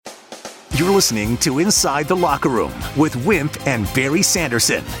You're listening to Inside the Locker Room with Wimp and Barry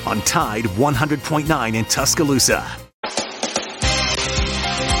Sanderson on Tide 100.9 in Tuscaloosa.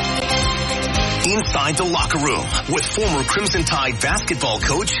 Inside the Locker Room with former Crimson Tide basketball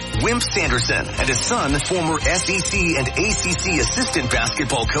coach Wimp Sanderson and his son, former SEC and ACC assistant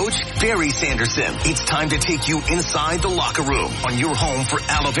basketball coach Barry Sanderson. It's time to take you inside the locker room on your home for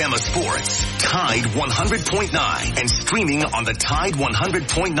Alabama sports. Tide 100.9 and streaming on the Tide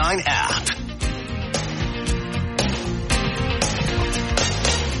 100.9 app.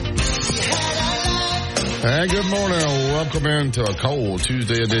 Hey, good morning. Welcome into a cold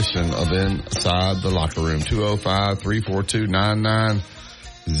Tuesday edition of Inside the Locker Room.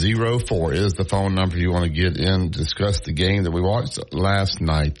 205-342-9904 is the phone number you want to get in, discuss the game that we watched last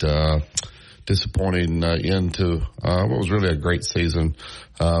night. Disappointing end to what was really a great season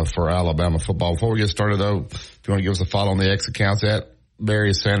for Alabama football. Before we get started, though, if you want to give us a follow on the X accounts at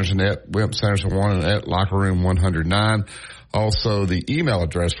Barry Sanderson, at Wimp Sanderson 1, and at Locker Room 109. Also, the email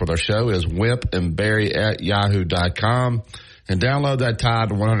address for the show is wimpandbarry@yahoo.com. And download that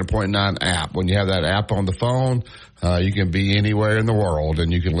Tide 100.9 app. When you have that app on the phone, you can be anywhere in the world,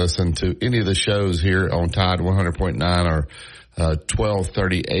 and you can listen to any of the shows here on Tide 100.9 or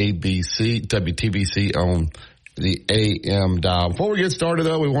 1230 ABC, WTBC on the AM dial. Before we get started,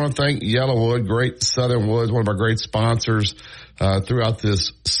 though, we want to thank Yellowwood, Great Southern Woods, one of our great sponsors throughout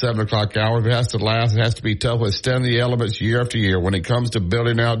this 7 o'clock hour. If it has to last, it has to be tough. Withstand the elements year after year. When it comes to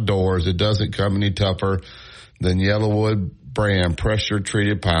building outdoors, it doesn't come any tougher than Yellowwood brand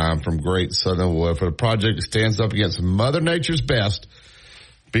pressure-treated pine from Great Southern Wood. For the project that stands up against Mother Nature's best,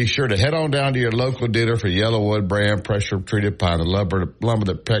 be sure to head on down to your local dealer for Yellowwood brand pressure-treated pine, the lumber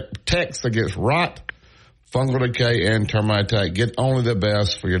that protects against rot, fungal decay, and termite attack. Get only the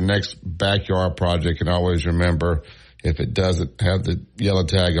best for your next backyard project. And always remember, if it doesn't have the yellow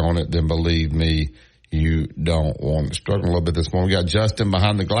tag on it, then believe me, you don't want it. Struggling a little bit this morning. We got Justin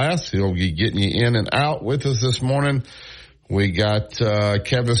behind the glass. He'll be getting you in and out with us this morning. We got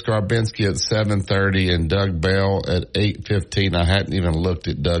Kevin Skarbinski at 7:30 and Doug Bell at 8:15. I hadn't even looked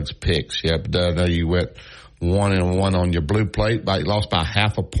at Doug's picks yet, but I know you went 1-1 on your blue plate, but you lost by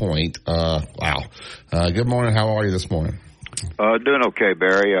half a point. Wow. Good morning. How are you this morning? Doing okay,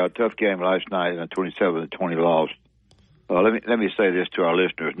 Barry. Tough game last night, a 27-20 loss. Let me say this to our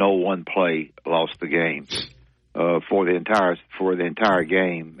listeners: no one play lost the game. For the entire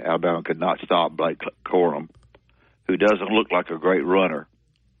game, Alabama could not stop Blake Corum, who doesn't look like a great runner.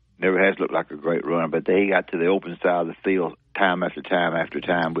 Never has looked like a great runner, but they got to the open side of the field time after time after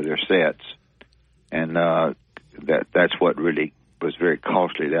time with their sets, and that's what really was very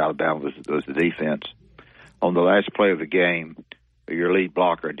costly to Alabama was the defense. On the last play of the game, your lead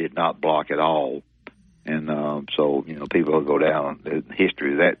blocker did not block at all. And so, people will go down the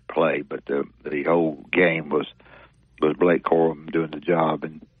history of that play, but the whole game was Blake Corum doing the job,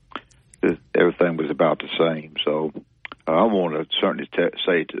 and everything was about the same. So I want to certainly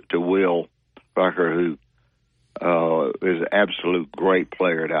say to Will Rucker, who is an absolute great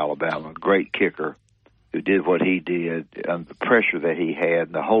player at Alabama, great kicker, who did what he did, and the pressure that he had,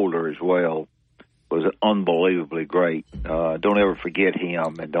 and the holder as well, was unbelievably great. Don't ever forget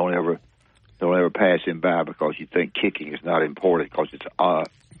him, and don't ever pass him by because you think kicking is not important because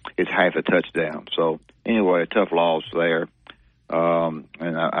it's half a touchdown. So anyway, a tough loss there. And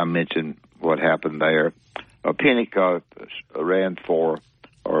I mentioned what happened there. Pennick ran for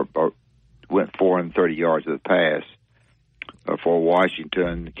or went 430 yards of the pass for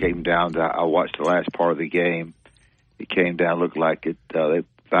Washington. Came down to, I watched the last part of the game. It came down, looked like it. They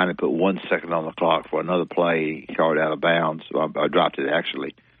finally put 1 second on the clock for another play. He caught out of bounds. So I dropped it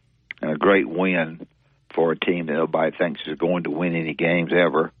actually. And a great win for a team that nobody thinks is going to win any games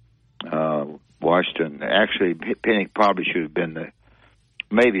ever. Washington, actually, Pennick probably should have been the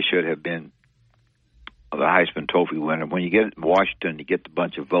Heisman Trophy winner. When you get in Washington, you get a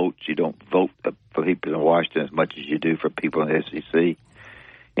bunch of votes. You don't vote for people in Washington as much as you do for people in the SEC.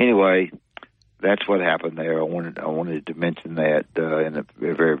 Anyway, that's what happened there. I wanted to mention that in a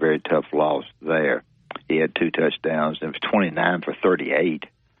very, very tough loss there. He had 2 touchdowns, and it was 29 for 38.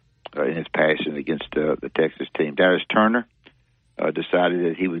 In his passing against the Texas team. Darius Turner decided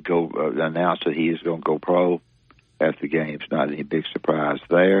that he would go, announced that he is going to go pro after the game. It's not any big surprise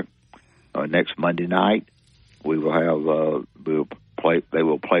there. Next Monday night, we will have, they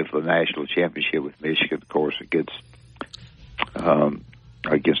will play for the national championship with Michigan, of course, against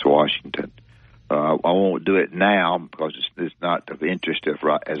Washington. I won't do it now because it's not of interest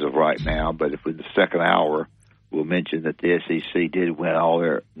as of right now, but if in the second hour, we'll mention that the SEC did win all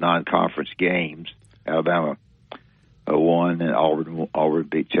their non-conference games. Alabama won, and Auburn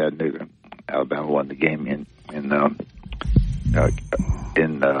beat Chattanooga. Alabama won the game in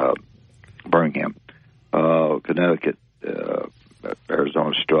Birmingham. Connecticut,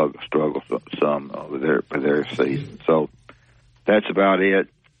 Arizona struggled some with their season. So that's about it.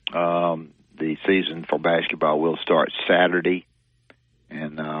 The season for basketball will start Saturday,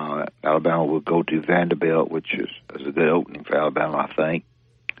 and Alabama will go to Vanderbilt, which is a good opening for Alabama, I think.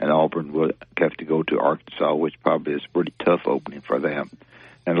 And Auburn will have to go to Arkansas, which probably is a pretty tough opening for them.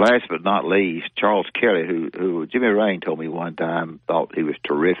 And last but not least, Charles Kelly, who Jimmy Rain told me one time thought he was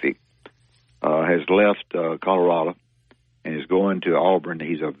terrific, has left Colorado and is going to Auburn.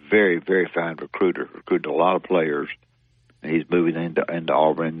 He's a very, very fine recruiter, recruited a lot of players. And he's moving into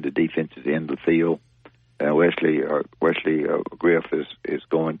Auburn, the defensive end of the field. And Wesley Griff is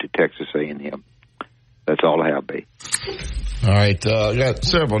going to Texas A&M. That's all I have, B. All right, I got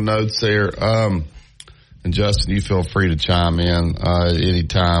several notes there. And Justin, you feel free to chime in at any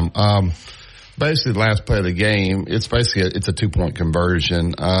time. Basically, the last play of the game, it's a 2-point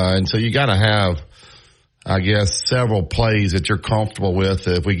conversion. And so you got to have, I guess, several plays that you're comfortable with.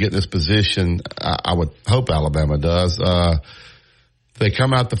 If we get in this position, I would hope Alabama does. They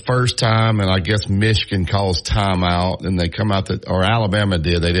come out the first time, and I guess Michigan calls timeout, and they come out or Alabama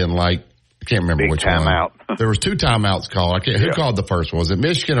did. They didn't I can't remember which one. Timeout. There was 2 timeouts called. Who called the first one? Was it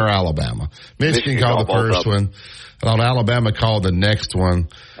Michigan or Alabama? Michigan called the first one. I thought Alabama called the next one.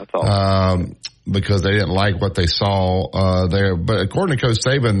 That's all. Because they didn't like what they saw there. But according to Coach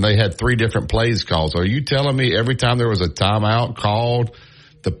Saban, they had 3 different plays called. So are you telling me every time there was a timeout called,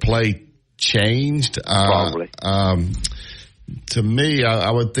 the play changed? Probably. To me,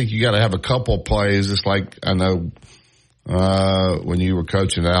 I would think you got to have a couple plays. Just like I know when you were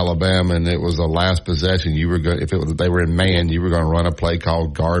coaching Alabama and it was the last possession, you were going. They were in man, you were going to run a play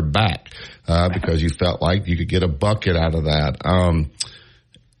called guard back because you felt like you could get a bucket out of that.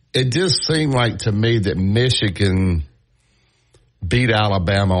 It just seemed like to me that Michigan beat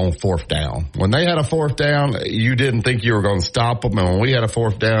Alabama on 4th down. When they had a 4th down, you didn't think you were going to stop them. And when we had a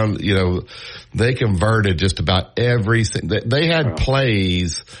 4th down, they converted just about everything. They had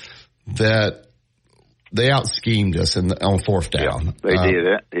plays that they out-schemed us on 4th down. Yeah, they did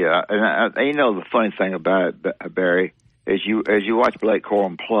it. Yeah. And the funny thing about it, Barry, is you watch Blake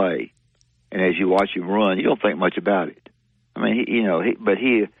Corum play and as you watch him run, you don't think much about it. I mean,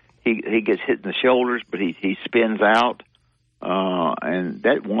 he gets hit in the shoulders, but he spins out. And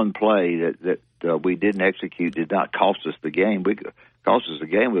that one play that we didn't execute did not cost us the game. We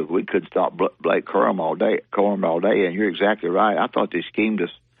couldn't stop Blake Corum all day. And you're exactly right. I thought they schemed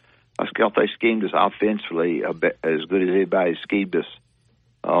us. I thought they schemed us offensively as good as anybody schemed us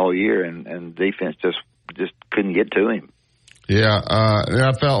all year, and defense just couldn't get to him. Yeah, and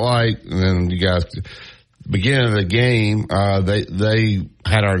I felt like, and then you guys. Beginning of the game, they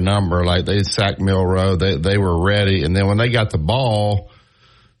had our number. Like they sacked Milroe, they were ready, and then when they got the ball,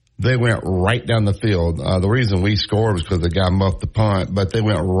 they went right down the field. The reason we scored was because the guy muffed the punt, but they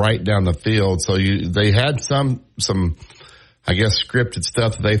went right down the field. So they had some I guess scripted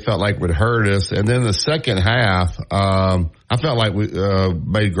stuff that they felt like would hurt us. And then the second half, I felt like we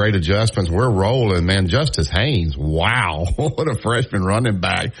made great adjustments. We're rolling, man. Justice Haynes, wow, what a freshman running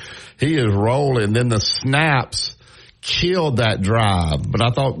back. He is rolling. Then the snaps killed that drive. But I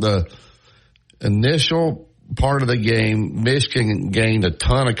thought the initial part of the game, Michigan gained a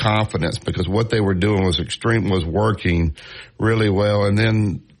ton of confidence because what they were doing was working really well. And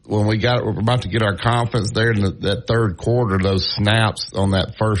then when we're about to get our confidence there in that third quarter, those snaps on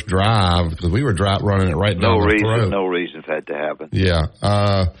that first drive, because we were running it right down the throat. No reason for that to happen. Yeah.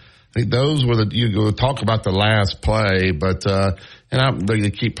 I think those were you talk about the last play, but, and I'm going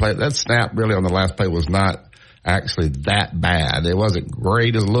to keep playing. That snap really on the last play was not actually that bad. It wasn't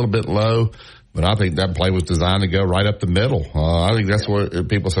great. It was a little bit low, but I think that play was designed to go right up the middle. I think that's what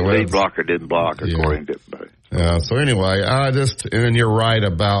people say. The lead blocker didn't block, according to everybody. So anyway, and then you're right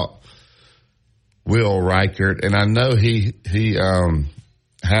about Will Reichert, and I know he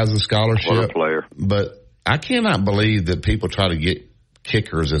has a scholarship. What a player. But I cannot believe that people try to get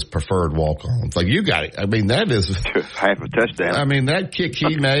kickers as preferred walk-ons. Like you got it. I mean, that is half a touchdown. I mean, that kick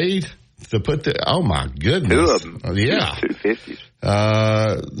he made to put oh my goodness. 2 of them. Yeah.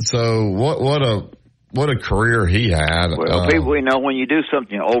 250s. So what a career he had. Well, people, when you do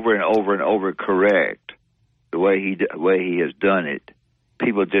something over and over and over correct, the way he has done it,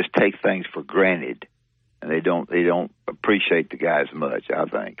 people just take things for granted, and they don't appreciate the guy as much, I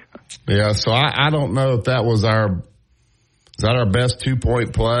think. Yeah, so I don't know if that was our best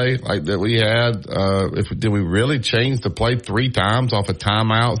 2-point play like that we had. Did we really change the play 3 times off of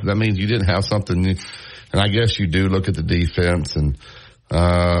timeouts? That means you didn't have something, and I guess you do look at the defense and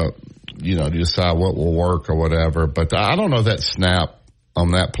decide what will work or whatever. But I don't know if that snap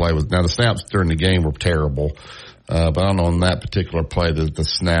on that play was, now the snaps during the game were terrible. But I don't know on that particular play that the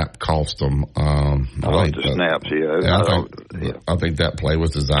snap cost them. I think that play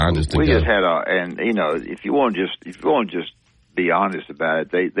was designed just to we go. Just had if you want to just be honest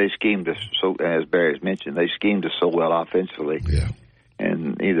about it, they schemed us so, as Barry's mentioned, they schemed us so well offensively. Yeah.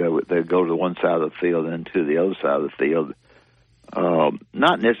 And either they go to one side of the field and to the other side of the field.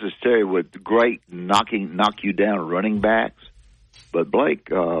 Not necessarily with great knock you down running backs, but Blake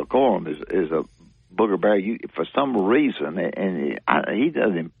Corum is a Booger Bear, for some reason, and he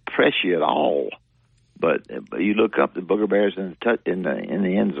doesn't impress you at all. But you look up, the Booger Bear's in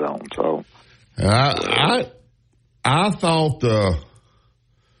the end zone. So, I thought the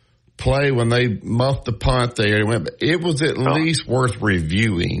play when they muffed the punt there, it was at least worth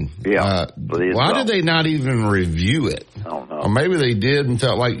reviewing. Yeah. Why did they not even review it? I don't know. Or maybe they did and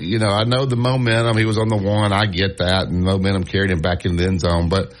felt like, I know the momentum. He was on the one. I get that, and momentum carried him back in the end zone,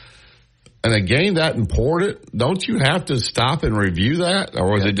 but. In a game that important, don't you have to stop and review that?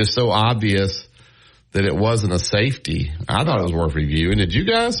 Or was it just so obvious that it wasn't a safety? I thought it was worth reviewing. Did you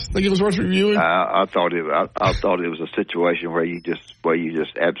guys think it was worth reviewing? I thought it was a situation where you just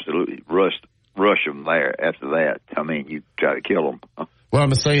absolutely rush them there after that. I mean, you try to kill them. Well,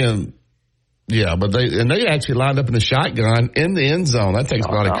 I'm saying, yeah, but they actually lined up in the shotgun in the end zone. That takes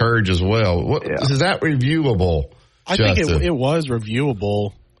a lot of courage as well. Is that reviewable? I think it was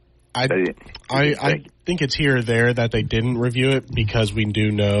reviewable. I think it's here or there that they didn't review it because we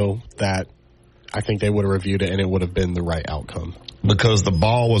do know that I think they would have reviewed it and it would have been the right outcome. Because the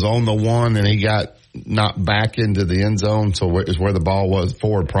ball was on the one and he got knocked back into the end zone, so is where the ball was,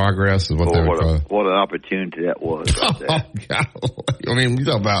 forward progress is what they were calling. What an opportunity that was. God. I mean, you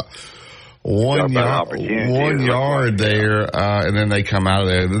talk about one yard there, and then they come out of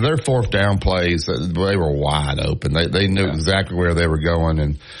there. Their fourth down plays, they were wide open. They knew exactly where they were going.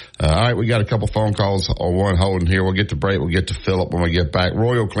 And all right, we got a couple phone calls on one holding here. We'll get to break. We'll get to Philip when we get back.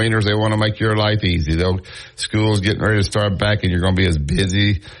 Royal Cleaners, they want to make your life easy. School's getting ready to start back, and you're going to be as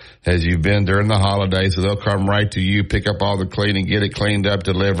busy as you've been during the holidays. So they'll come right to you, pick up all the cleaning, get it cleaned up,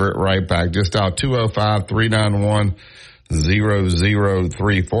 deliver it right back. Just out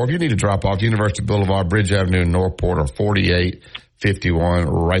 205-391-0034. If you need to drop off University Boulevard, Bridge Avenue in Northport, or 4851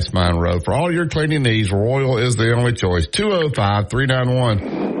 Rice Mine Road. For all your cleaning needs, Royal is the only choice.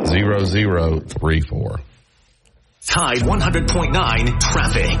 205-391-0034. Tide 100.9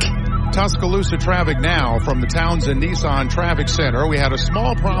 traffic. Tuscaloosa traffic now from the Townsend Nissan Traffic Center. We had a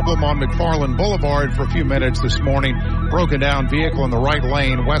small problem on McFarland Boulevard for a few minutes this morning. Broken down vehicle in the right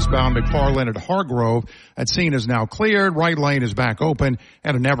lane, westbound McFarland at Hargrove. That scene is now cleared. Right lane is back open,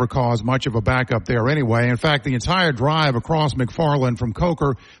 and it never caused much of a backup there anyway. In fact, the entire drive across McFarland from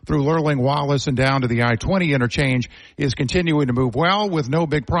Coker through Lurling, Wallace, and down to the I-20 interchange is continuing to move well with no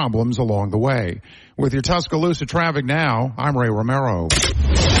big problems along the way. With your Tuscaloosa traffic now, I'm Ray Romero.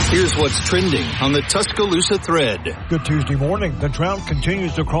 Here's what's trending on the Tuscaloosa thread. Good Tuesday morning. The drought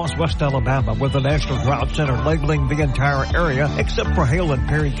continues across West Alabama with the National Drought Center labeling the entire area except for Hale and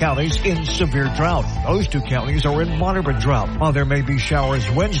Perry counties in severe drought. Those two counties are in moderate drought. While there may be showers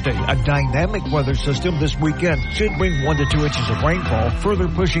Wednesday, a dynamic weather system this weekend should bring 1 to 2 inches of rainfall, further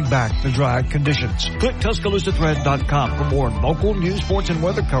pushing back the dry conditions. Click TuscaloosaThread.com for more local news, sports, and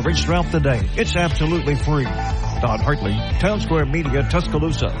weather coverage throughout the day. It's absolutely free. Don Hartley, Town Square Media,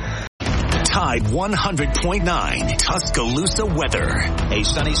 Tuscaloosa. Tide 100.9 Tuscaloosa weather. A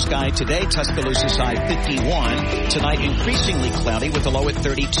sunny sky today, Tuscaloosa side 51. Tonight increasingly cloudy with a low at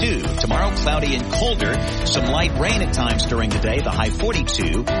 32. Tomorrow cloudy and colder. Some light rain at times during the day, the high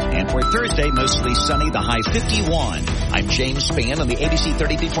 42. And for Thursday, mostly sunny, the high 51. I'm James Spann on the ABC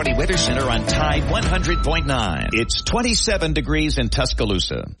 3320 Weather Center on Tide 100.9. It's 27 degrees in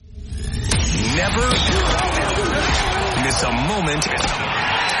Tuscaloosa. Never miss a moment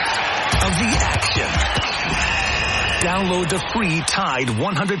of the action. Download the free Tide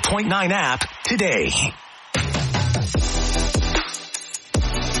 100.9 app today.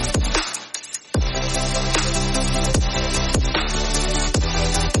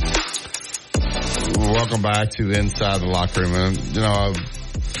 Welcome back to Inside the Locker Room. And,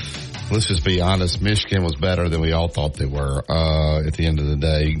 let's just be honest. Michigan was better than we all thought they were at the end of the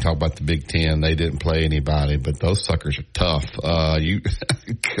day. You can talk about the Big Ten. They didn't play anybody, but those suckers are tough.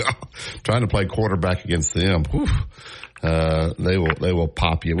 Trying to play quarterback against them, they will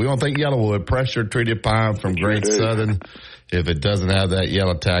pop you. We don't think Yellowwood pressure treated pine from Great Southern. If it doesn't have that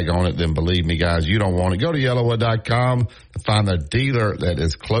yellow tag on it, then believe me, guys, you don't want it. Go to yellowwood.com to find the dealer that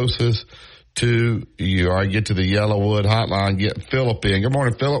is closest to you. Or get to the Yellowwood hotline. Get Philip in. Good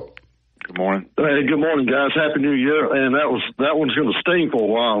morning, Philip. Good morning. Hey, good morning, guys. Happy New Year. And that one's going to sting for a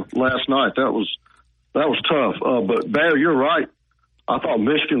while. Last night, that was tough. But Barry, you're right. I thought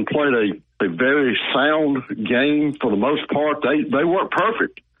Michigan played a very sound game for the most part. They weren't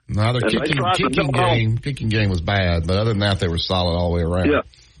perfect. No, their kicking game was bad, but other than that, they were solid all the way around.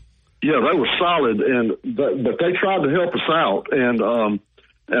 Yeah, they were solid, but they tried to help us out, and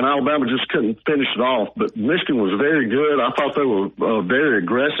Alabama just couldn't finish it off. But Michigan was very good. I thought they were very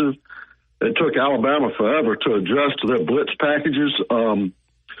aggressive. It took Alabama forever to adjust to their blitz packages. And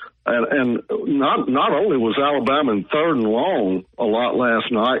not only was Alabama in 3rd and long a lot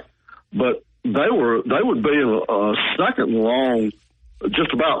last night, but they would be in a 2nd and long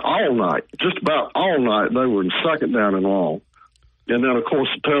just about all night. Just about all night they were in 2nd down and long. And then, of course,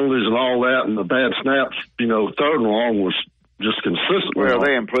 the penalties and all that and the bad snaps, 3rd and long was just consistent. Well,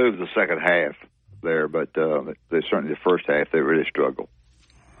 they improved the second half there, but they certainly the first half they really struggled.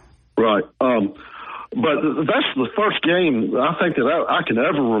 Right. But that's the first game I think that I can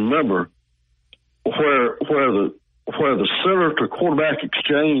ever remember where the center to quarterback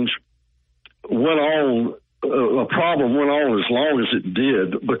exchange went on, a problem went on as long as it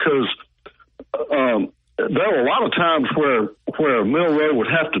did, because there were a lot of times where Milroe would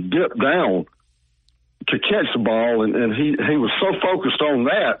have to dip down to catch the ball, and he was so focused on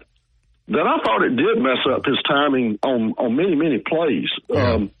that I thought it did mess up his timing on many, many plays.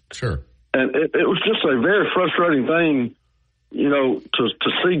 Yeah, sure. And it was just a very frustrating thing, to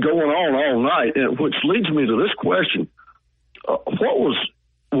see going on all night, and which leads me to this question. What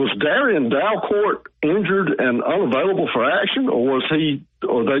was Darian Dalcourt injured and unavailable for action, or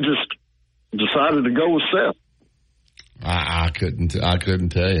they just decided to go with Seth? I couldn't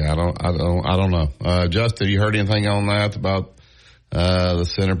tell you. I don't know. Justin, have you heard anything on that about the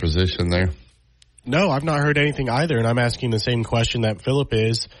center position there? No, I've not heard anything either, and I'm asking the same question that Philip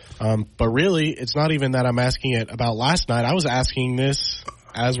is. But really, it's not even that I'm asking it about last night. I was asking this,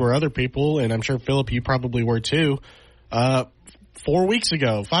 as were other people, and I'm sure, Philip, you probably were too. 5 weeks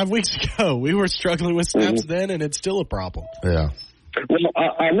ago, we were struggling with snaps then, and it's still a problem. Yeah. Well,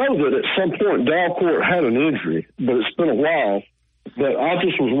 I know that at some point Dalcourt had an injury, but it's been a while. But I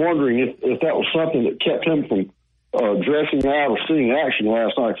just was wondering if that was something that kept him from dressing out or seeing action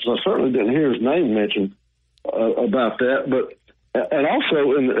last night, because I certainly didn't hear his name mentioned about that. And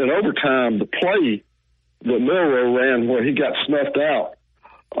also in overtime, the play that Milroe ran where he got snuffed out,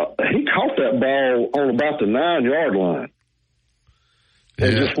 he caught that ball on about the 9-yard line.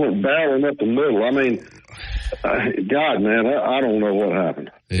 It just went barreling up the middle. I mean, God, man, I don't know what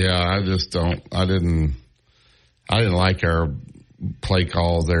happened. Yeah, I just don't. I didn't like our play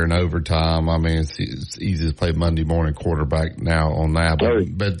calls there in overtime. I mean, it's easy to play Monday morning quarterback now on that.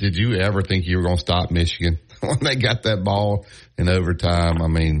 But did you ever think you were going to stop Michigan when they got that ball in overtime? I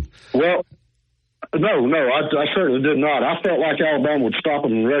mean, well, no, I certainly did not. I felt like Alabama would stop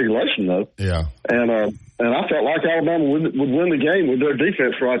them in regulation, though. Yeah, and I felt like Alabama would win the game with their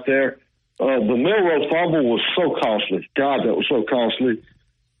defense right there. The Milroe fumble was so costly. God, that was so costly.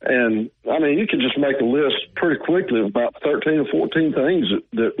 And, I mean, you could just make a list pretty quickly of about 13 or 14 things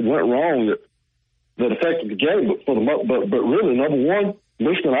that went wrong that affected the game. But really, number one,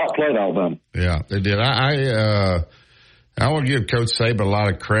 Michigan outplayed Alabama. Yeah, they did. I want to give Coach Saban a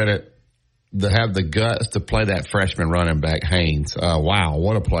lot of credit to have the guts to play that freshman running back, Haynes. Wow,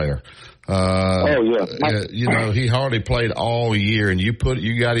 what a player. He hardly played all year, and you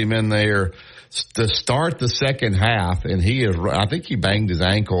got him in there to start the second half, and I think he banged his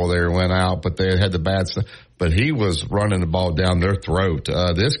ankle there and went out, but they had the bad stuff. But he was running the ball down their throat.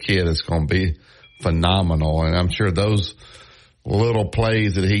 This kid is going to be phenomenal, and I'm sure those little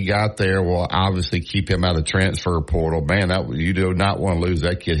plays that he got there will obviously keep him out of the transfer portal. Man, you do not want to lose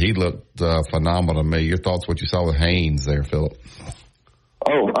that kid. He looked phenomenal to me. Your thoughts, what you saw with Haynes there, Philip?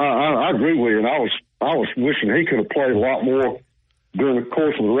 Oh, I agree with you, and I was wishing he could have played a lot more during the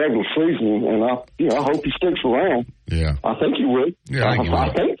course of the regular season, and I hope he sticks around. Yeah, I think he will. Yeah, I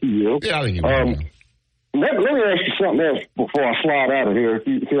think he will. Yeah, I think he will. Let me ask you something else before I slide out of here, if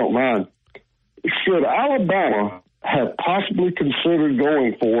you don't mind. Should Alabama have possibly considered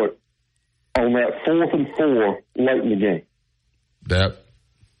going for it on that 4th and 4 late in the game? That.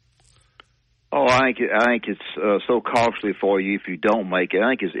 Oh, I think it's so costly for you if you don't make it. I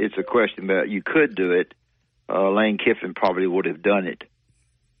think it's a question about you could do it. Lane Kiffin probably would have done it,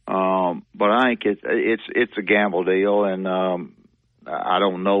 but I think it's a gamble deal, and I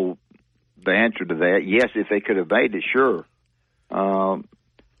don't know the answer to that. Yes, if they could have made it, sure.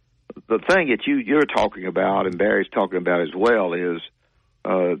 The thing that you're talking about and Barry's talking about as well is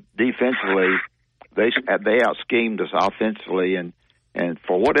defensively they out-schemed us offensively, and And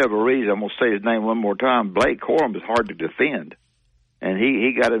for whatever reason, I'm going to say his name one more time, Blake Corum is hard to defend. And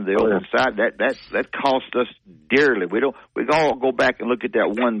he got in the open side. That cost us dearly. We all go back and look at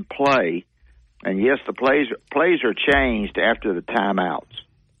that one play. And yes, the plays are changed after the timeouts.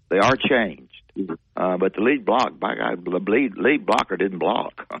 They are changed. But the lead blocker didn't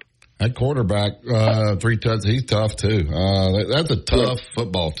block. That quarterback, 3 touchdowns, he's tough too. That's a tough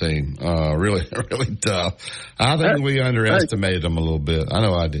football team. Really, really tough. I think we underestimated them a little bit. I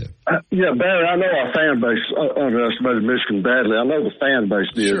know I did. Yeah, Barry, I know our fan base underestimated Michigan badly. I know the fan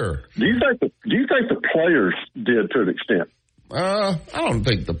base did. Sure. Do you think the players did to an extent? I don't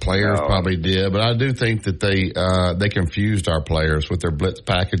think the players probably did, but I do think that they confused our players with their blitz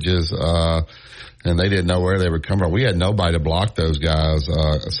packages, and they didn't know where they were coming from. We had nobody to block those guys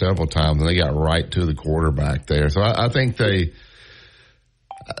several times, and they got right to the quarterback there. So I think they,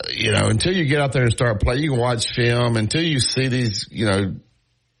 until you get out there and start playing, you can watch film. Until you see these,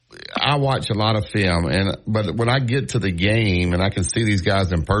 I watch a lot of film, but when I get to the game and I can see these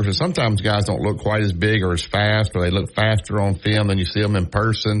guys in person, sometimes guys don't look quite as big or as fast, but they look faster on film than you see them in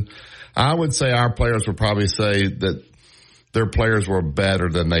person. I would say our players would probably say that their players were better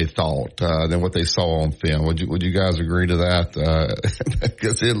than they thought, than what they saw on film. Would you guys agree to that?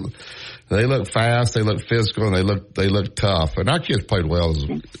 Because they look fast, they look physical, and they look tough. And our kids played well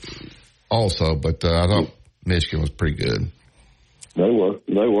also, but I thought Michigan was pretty good. They were.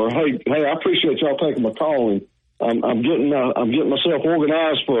 Hey, I appreciate y'all taking my call, and I'm getting myself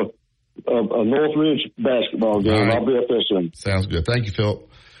organized for a Northridge basketball game. Right. I'll be up there soon. Sounds good. Thank you, Phil.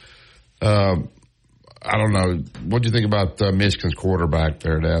 I don't know. What do you think about Michigan's quarterback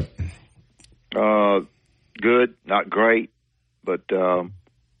there, Dad? Good, not great, but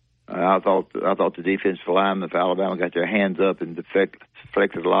I thought the defensive linemen of Alabama got their hands up and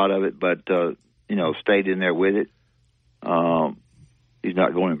deflected a lot of it, but stayed in there with it. He's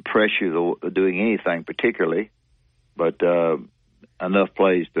not going to impress you doing anything particularly, but enough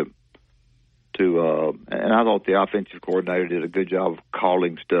plays to. And I thought the offensive coordinator did a good job of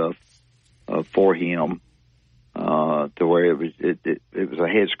calling stuff for him to where it was a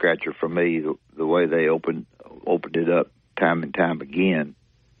head scratcher for me the way they opened it up time and time again.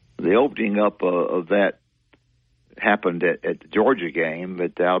 The opening up of that happened at the Georgia game,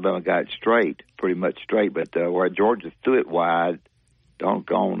 but Alabama got it pretty much straight. But where Georgia threw it wide,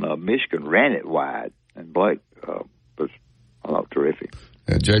 Michigan ran it wide, and Blake was, I thought, terrific.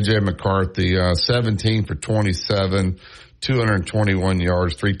 J.J. McCarthy, 17 for 27, 221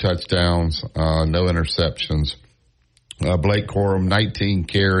 yards, 3 touchdowns, no interceptions. Blake Corum, 19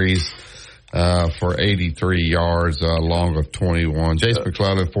 carries for 83 yards, along with 21. Jace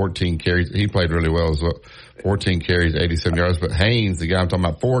McClellan, 14 carries. He played really well as well. 14 carries, 87 yards. But Haynes, the guy I'm talking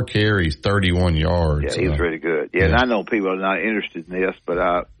about, 4 carries, 31 yards. Yeah, he was really good. Yeah, and I know people are not interested in this, but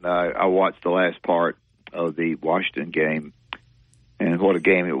I watched the last part of the Washington game, and what a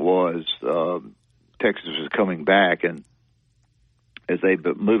game it was. Texas was coming back, and as they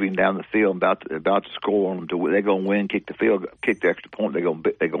were moving down the field, about to score on them, they're going to win, kick the extra point, they're going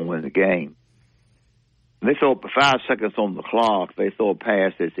to win the game. And they throw up 5 seconds on the clock. They throw a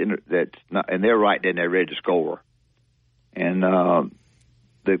pass that's not, and they're right there, ready to score. And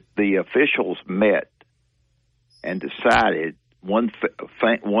the officials met and decided. One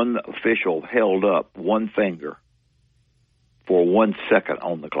official held up one finger for 1 second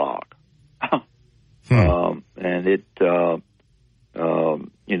on the clock, and it.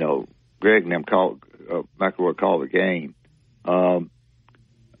 Greg and them McElroy called the game.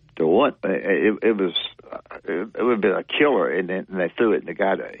 It would have been a killer, and then they threw it, and the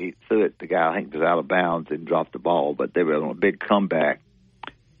guy I think was out of bounds and dropped the ball, but they were on a big comeback.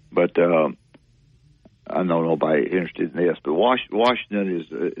 But I know nobody interested in this, but Washington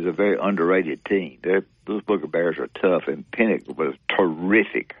is a very underrated team. Those Booger Bears are tough, and Pennick was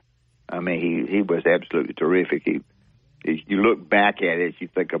terrific. I mean, he was absolutely terrific. You look back at it, you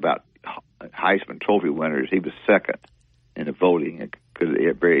think about Heisman Trophy winners. He was second in the voting. It could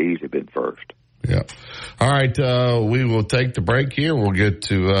have very easily been first. Yeah. All right. We will take the break here. We'll get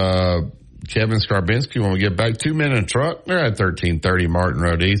to Kevin Skarbinski when we get back. 2 Men in a Truck. They're at 1330 Martin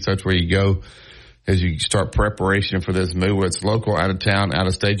Road East. That's where you go as you start preparation for this move. It's local, out of town, out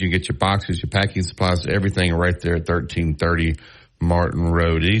of state. You get your boxes, your packing supplies, everything right there at 1330 Martin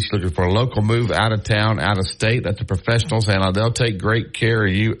Road East. Looking for a local move, out of town, out of state. That's the professionals, and they'll take great care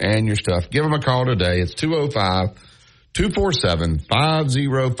of you and your stuff. Give them a call today. It's 205-247-5050.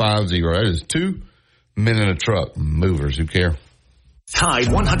 That is 2 Men in a Truck. Movers who care. Tide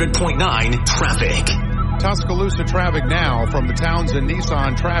 100.9 traffic. Tuscaloosa traffic now from the Townsend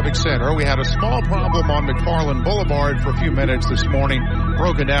Nissan Traffic Center. We had a small problem on McFarland Boulevard for a few minutes this morning.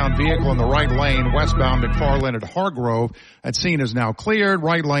 Broken down vehicle in the right lane, westbound McFarland at Hargrove. That scene is now cleared.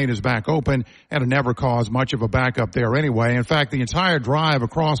 Right lane is back open, and it never caused much of a backup there anyway. In fact, the entire drive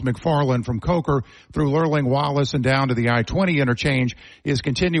across McFarland from Coker through Lurling, Wallace, and down to the I-20 interchange is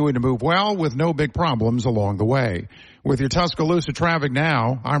continuing to move well with no big problems along the way. With your Tuscaloosa traffic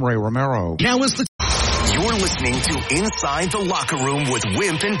now, I'm Ray Romero. Now is the... You're listening to Inside the Locker Room with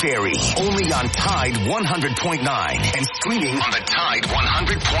Wimp and Barry, only on Tide 100.9 and streaming on the Tide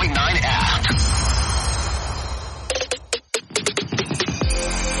 100.9 app.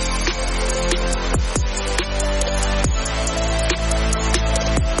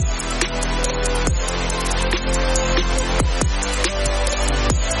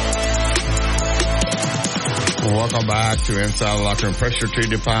 Welcome back to Inside the Locker Room. Pressure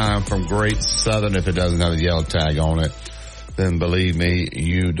treated pine from Great Southern. If it doesn't have the yellow tag on it, then believe me,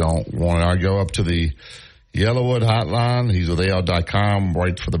 you don't want it. I go up to the Yellowwood hotline. He's with AL.com,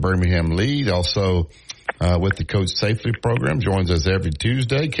 right for the Birmingham lead. Also, with the Coach Safely program, joins us every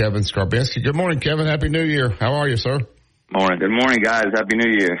Tuesday. Kevin Skarbinski. Good morning, Kevin. Happy New Year. How are you, sir? Morning. Good morning, guys. Happy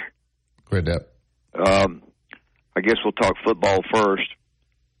New Year. Great, Deb. I guess we'll talk football first.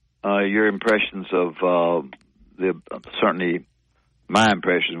 Your impressions of certainly my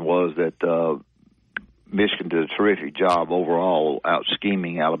impression was that Michigan did a terrific job overall, out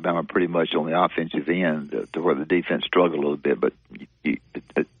scheming Alabama pretty much on the offensive end to where the defense struggled a little bit. But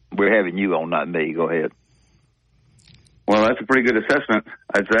we're having you on, not me. Go ahead. Well, that's a pretty good assessment,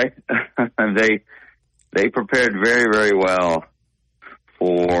 I'd say. They prepared very, very well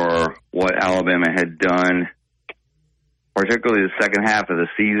for what Alabama had done, particularly the second half of the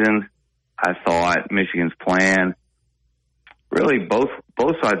season. I thought Michigan's plan, really both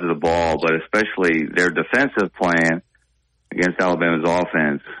sides of the ball, but especially their defensive plan against Alabama's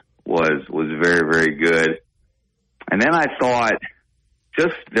offense was very, very good. And then I thought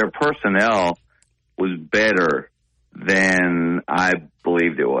just their personnel was better than I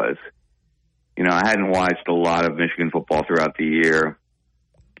believed it was. You know, I hadn't watched a lot of Michigan football throughout the year.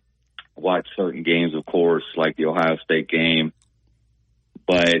 Watched certain games, of course, like the Ohio State game,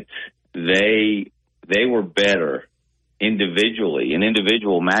 but they were better individually in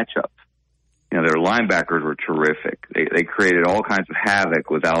individual matchups. You know, their linebackers were terrific. They created all kinds of havoc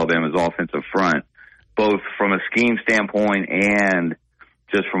with Alabama's offensive front, both from a scheme standpoint and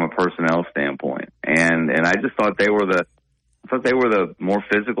just from a personnel standpoint. And I just thought they were the more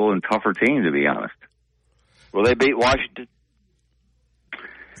physical and tougher team, to be honest. Will they beat Washington?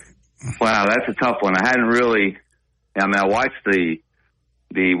 Wow, that's a tough one. I watched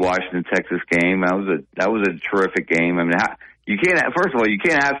the Washington-Texas game. That was a terrific game. I mean, first of all, you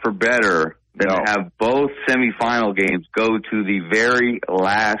can't ask for better than to have both semifinal games go to the very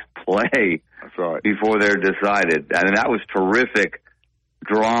last play. That's right. Before they're decided. I mean, that was terrific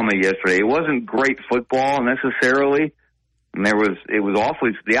drama yesterday. It wasn't great football necessarily, and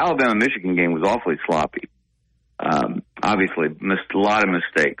the Alabama-Michigan game was awfully sloppy. Obviously, missed a lot of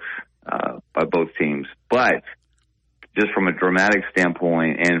mistakes by both teams, but just from a dramatic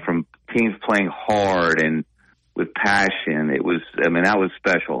standpoint and from teams playing hard and with passion, that was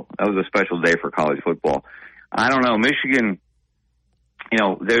special. That was a special day for college football. I don't know, Michigan, you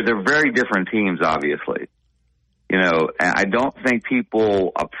know, they're very different teams, obviously. You know, I don't think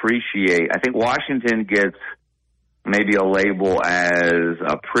people appreciate, I think Washington gets maybe a label as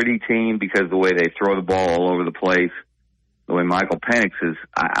a pretty team because of the way they throw the ball all over the place. The way Michael Penix is,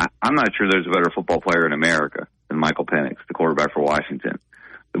 I'm not sure there's a better football player in America than Michael Penix, the quarterback for Washington.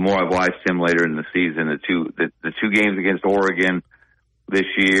 The more I've watched him later in the season, the two games against Oregon this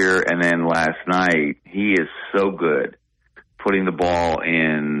year and then last night, he is so good putting the ball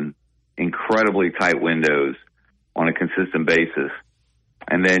in incredibly tight windows on a consistent basis.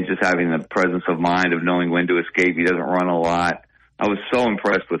 And then just having the presence of mind of knowing when to escape. He doesn't run a lot. I was so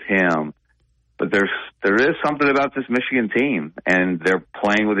impressed with him. But there is something about this Michigan team, and they're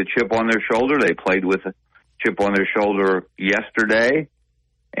playing with a chip on their shoulder. They played with a chip on their shoulder yesterday,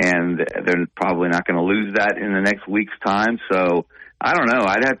 and they're probably not going to lose that in the next week's time. So I don't know.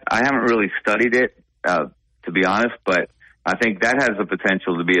 I haven't really studied it, to be honest, but I think that has the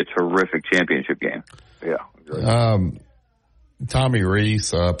potential to be a terrific championship game. Yeah. Tommy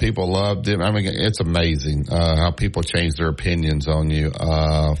Rees, people loved him. I mean, it's amazing how people change their opinions on you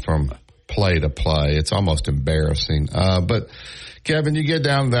from play to play. It's almost embarrassing. But Kevin, you get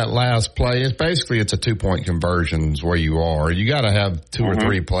down to that last play. It's a 2-point conversion is where you are. You got to have two or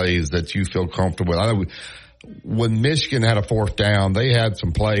three plays that you feel comfortable with. I know when Michigan had a fourth down, they had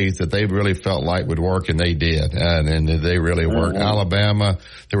some plays that they really felt like would work, and they did. And they really worked. Alabama,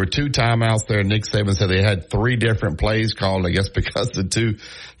 there were 2 timeouts there. Nick Saban said they had 3 different plays called, I guess, because of the 2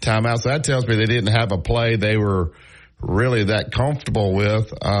 timeouts. So that tells me they didn't have a play they were really that comfortable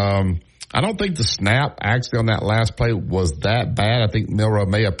with. I don't think the snap actually on that last play was that bad. I think Milroe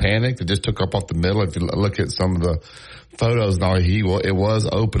may have panicked and just took up off the middle. If you look at some of the photos, no, it was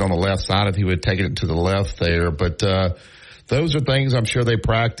open on the left side if he would have taken it to the left there. But those are things I'm sure they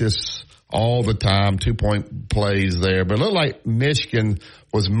practice all the time, 2-point plays there. But it looked like Michigan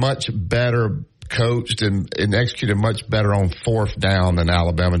was much better coached and executed much better on fourth down than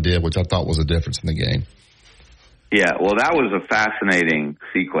Alabama did, which I thought was a difference in the game. Yeah, well, that was a fascinating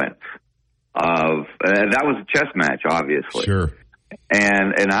sequence of that was a chess match, obviously. Sure.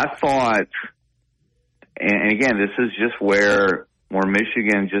 And I thought, and again, this is just where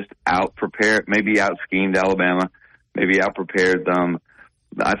Michigan just out-prepared, maybe out-schemed Alabama, maybe out-prepared them.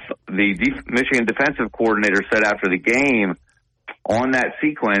 The Michigan defensive coordinator said after the game on that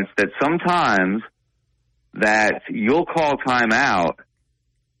sequence that sometimes that you'll call timeout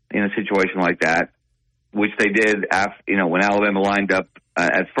in a situation like that, which they did after, when Alabama lined up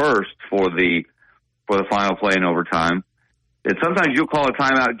at first for the final play in overtime. That sometimes you'll call a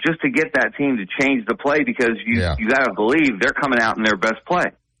timeout just to get that team to change the play because you got to believe they're coming out in their best play.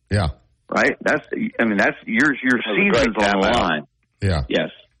 Yeah. Right? That's your season's on the line. Yeah.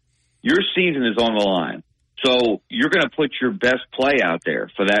 Yes. Your season is on the line. So you're going to put your best play out there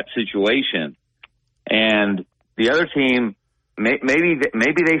for that situation. And the other team, maybe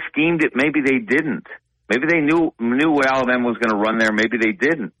they schemed it, maybe they didn't. Maybe they knew what Alabama was going to run there, maybe they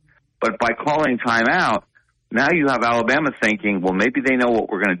didn't. But by calling timeout, now you have Alabama thinking, well, maybe they know what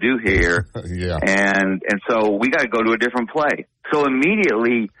we're going to do here. Yeah. And so we got to go to a different play. So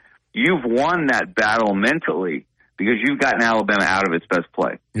immediately you've won that battle mentally because you've gotten Alabama out of its best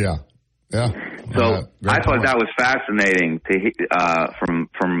play. Yeah. Yeah. So I thought that was fascinating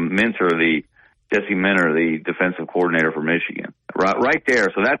from Minter, Jesse Minter, the defensive coordinator for Michigan. Right there.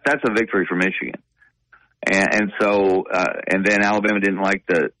 So that's a victory for Michigan. And so then Alabama didn't like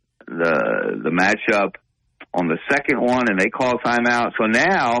the matchup on the second one, and they call timeout. So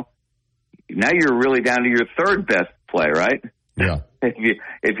now you're really down to your third best play, right? Yeah.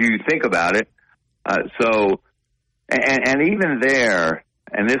 if you think about it. And even there,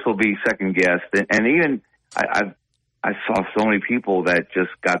 and this will be second guessed, and even I saw so many people that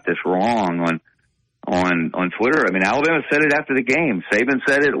just got this wrong on Twitter. I mean, Alabama said it after the game. Saban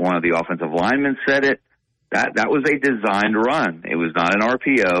said it. One of the offensive linemen said it. That was a designed run. It was not an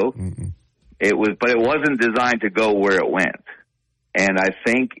RPO. Mm-mm. But it wasn't designed to go where it went. And I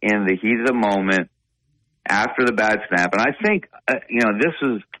think in the heat of the moment, after the bad snap, and I think this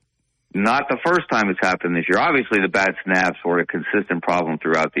is not the first time it's happened this year. Obviously, the bad snaps were a consistent problem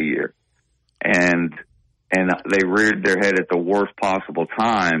throughout the year, and they reared their head at the worst possible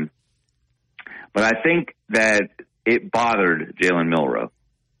time. But I think that it bothered Jalen Milroe.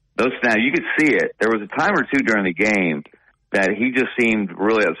 Those snaps, you could see it. There was a time or two during the game that he just seemed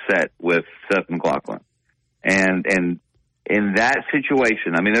really upset with Seth McLaughlin. And in that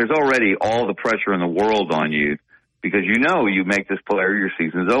situation, I mean, there's already all the pressure in the world on you because you make this player, your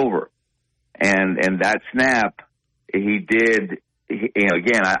season's over. And that snap, he did,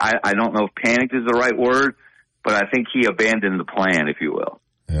 again, I don't know if panicked is the right word, but I think he abandoned the plan, if you will.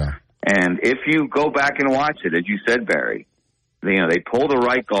 Yeah. And if you go back and watch it, as you said, Barry, they pull the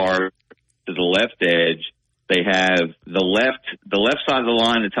right guard to the left edge. They have the left side of the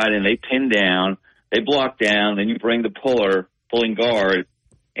line, the tight end, they pin down, they block down, then you bring the pulling guard.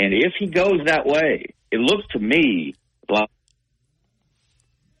 And if he goes that way, it looks to me like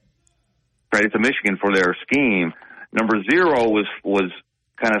credit to Michigan for their scheme. Number 0 was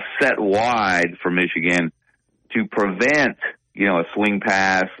kind of set wide for Michigan to prevent, a swing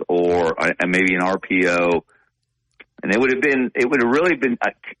pass or maybe an RPO. And it would have really been,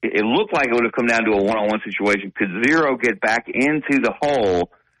 it looked like it would have come down to a one-on-one situation. Could 0 get back into the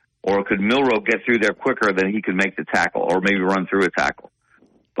hole, or could Milroe get through there quicker than he could make the tackle, or maybe run through a tackle?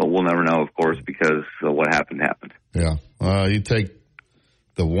 But we'll never know, of course, because what happened. Yeah. You take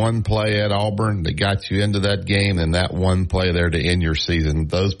the one play at Auburn that got you into that game and that one play there to end your season.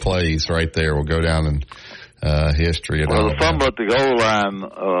 Those plays right there will go down in history. The fumble at the goal line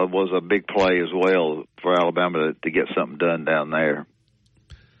was a big play as well for Alabama to get something done down there.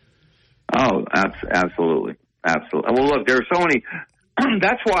 Oh, absolutely. Absolutely. Well, look, there are so many.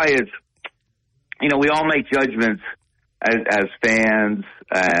 That's why it's, we all make judgments as fans,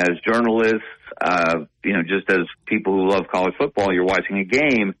 as journalists, just as people who love college football. You're watching a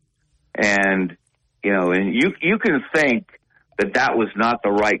game, and and you can think that was not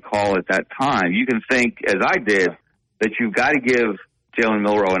the right call at that time. You can think, as I did, that you've got to give Jalen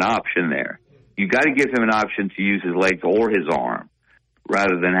Milroe an option there. You've got to give him an option to use his legs or his arm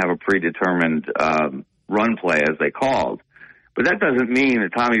rather than have a predetermined run play, as they called. But that doesn't mean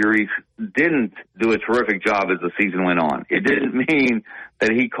that Tommy Rees didn't do a terrific job as the season went on. It didn't mean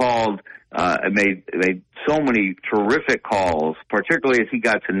that he called made so many terrific calls, particularly as he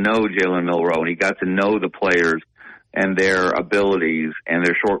got to know Jalen Milroe and he got to know the players and their abilities and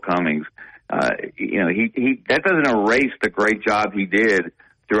their shortcomings. That doesn't erase the great job he did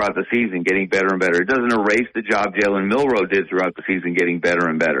throughout the season, getting better and better. It doesn't erase the job Jalen Milroe did throughout the season, getting better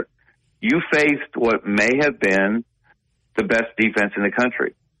and better. You faced what may have been the best defense in the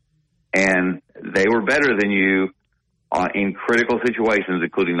country, and they were better than you in critical situations,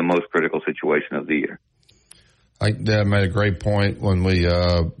 including the most critical situation of the year. I think Dad made a great point when we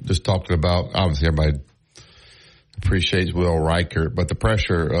just talked about, obviously everybody appreciates Will Reichert, but the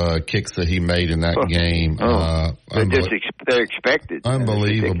pressure kicks that he made in that game. They're expected.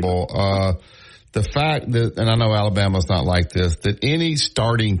 Unbelievable. The fact that, and I know Alabama's not like this, that any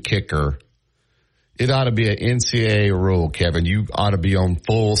starting kicker, it ought to be an NCAA rule, Kevin. You ought to be on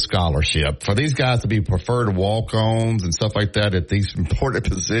full scholarship. For these guys to be preferred walk-ons and stuff like that at these important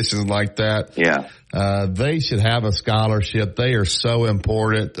positions like that, they should have a scholarship. They are so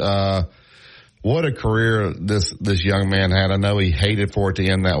important. What a career this young man had. I know he hated for it to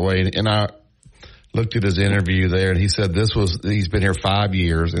end that way. And I looked at his interview there, and he said he's been here 5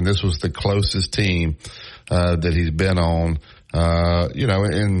 years, and this was the closest team that he's been on.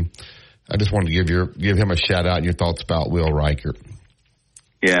 And I just wanted to give him a shout out and your thoughts about Will Reichert.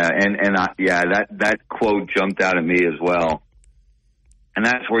 Yeah, that quote jumped out at me as well. And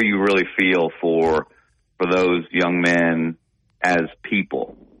that's where you really feel for those young men as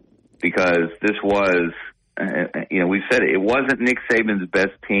people. Because this was, we said it wasn't Nick Saban's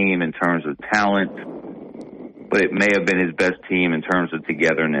best team in terms of talent, but it may have been his best team in terms of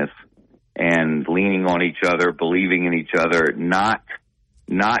togetherness and leaning on each other, believing in each other, not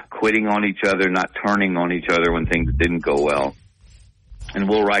quitting on each other, not turning on each other when things didn't go well. And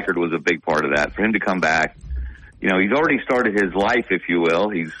Will Reichert was a big part of that. For him to come back, he's already started his life, if you will.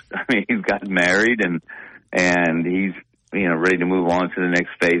 He's gotten married and he's, ready to move on to the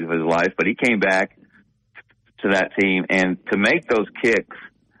next phase of his life. But he came back to that team, and to make those kicks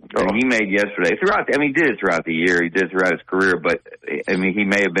that he made yesterday, he did it throughout the year. He did it throughout his career, but, he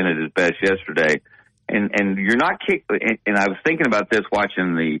may have been at his best yesterday. And you're not and I was thinking about this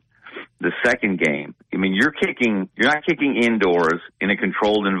watching the second game. You're not kicking indoors in a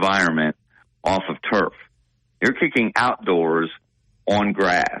controlled environment off of turf. You're kicking outdoors on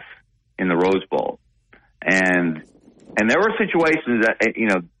grass in the Rose Bowl. And there were situations that,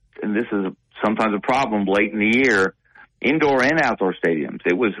 and this is sometimes a problem late in the year, indoor and outdoor stadiums.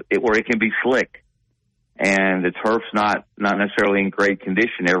 Where it can be slick. And the turf's not necessarily in great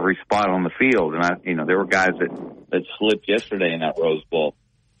condition every spot on the field. And there were guys that slipped yesterday in that Rose Bowl.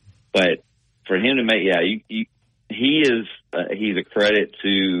 But for him to make, he's a credit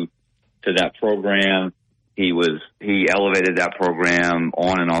to that program. He elevated that program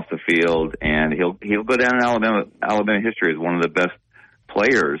on and off the field, and he'll go down in Alabama history as one of the best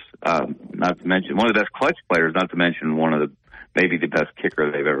players, not to mention one of the best clutch players, not to mention one of maybe the best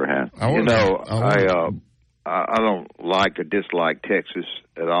kicker they've ever had. I don't like or dislike Texas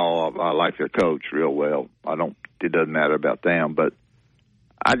at all. I like their coach real well. It doesn't matter about them, but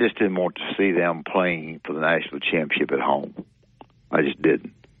I just didn't want to see them playing for the national championship at home. I just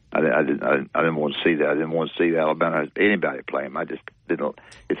didn't. I didn't want to see that. I didn't want to see Alabama, anybody play them. I just didn't.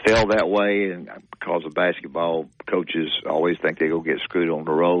 It fell that way, and because of basketball, coaches always think they go get screwed on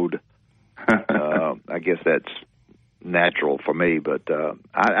the road. I guess that's natural for me, but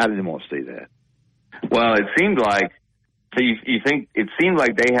I didn't want to see that. Well, it seemed like it seemed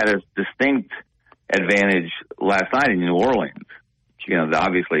like they had a distinct advantage last night in New Orleans.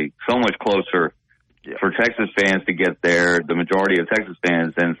 Obviously so much closer for Texas fans to get there, the majority of Texas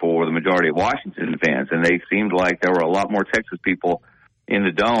fans, than for the majority of Washington fans. And they seemed like there were a lot more Texas people in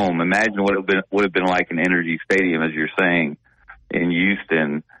the Dome. Imagine what it would have been like in Energy Stadium, as you're saying, in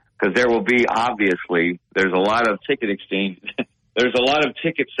Houston, because there's a lot of ticket exchange. There's a lot of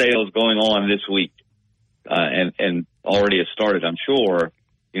ticket sales going on this week, and already has started, I'm sure.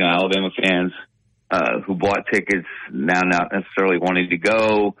 Alabama fans who bought tickets now not necessarily wanting to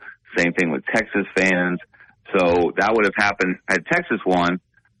go. Same thing with Texas fans. So that would have happened had Texas won.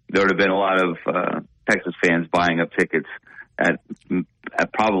 There would have been a lot of Texas fans buying up tickets at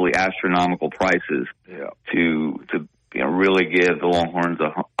probably astronomical prices to really give the Longhorns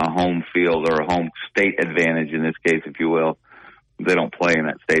a home field or a home state advantage in this case, if you will. They don't play in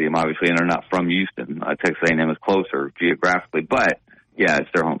that stadium, obviously, and they're not from Houston. Texas A&M is closer geographically, but, yeah, it's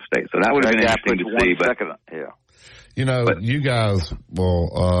their home state. So that would have been interesting to see. But, you guys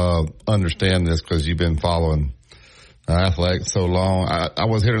will understand this because you've been following athletics so long. I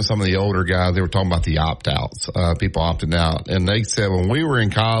was hearing some of the older guys, they were talking about the opt-outs, people opting out. And they said when we were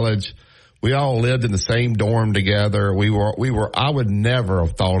in college, we all lived in the same dorm together. I would never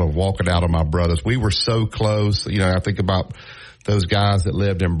have thought of walking out on my brothers. We were so close. I think about those guys that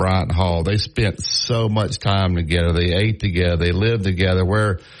lived in Brighton Hall. They spent so much time together. They ate together. They lived together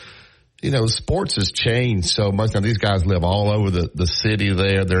where, sports has changed so much. Now these guys live all over the city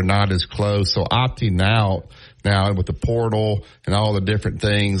there. They're not as close. So opting out now with the portal and all the different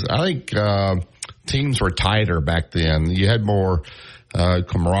things, I think, teams were tighter back then. You had more,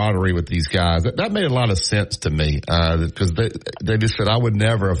 camaraderie with these guys. That made a lot of sense to me, because they just said, I would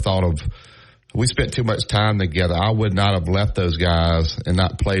never have thought of, we spent too much time together. I would not have left those guys and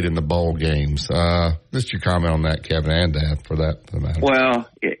not played in the bowl games. Just your comment on that, Kevin, and Dad, for that matter. Well,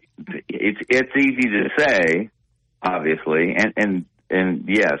 it's easy to say, obviously, and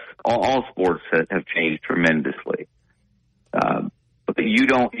yes, all sports have changed tremendously. But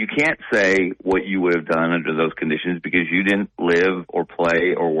you can't say what you would have done under those conditions because you didn't live or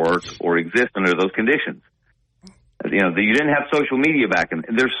play or work or exist under those conditions. You didn't have social media back then.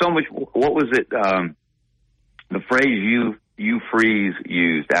 There's so much. What was it? The phrase you Freeze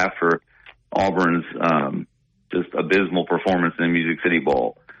used after Auburn's just abysmal performance in the Music City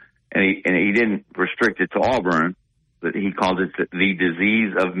Bowl, and he didn't restrict it to Auburn, but he called it the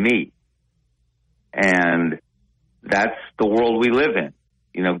disease of me, and that's the world we live in.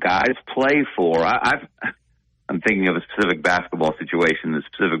 Guys play for. I'm thinking of a specific basketball situation, a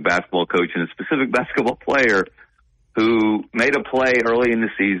specific basketball coach, and a specific basketball player who made a play early in the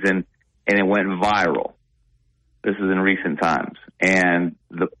season and it went viral. This is in recent times. And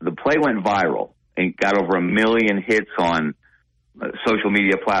the play went viral and got over 1 million hits on social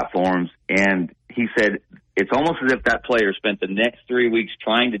media platforms. And he said it's almost as if that player spent the next 3 weeks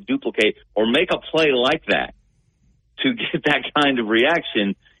trying to duplicate or make a play like that to get that kind of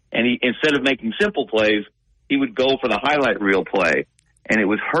reaction. And he, instead of making simple plays, he would go for the highlight reel play. And it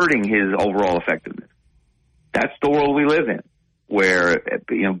was hurting his overall effectiveness. That's the world we live in, where,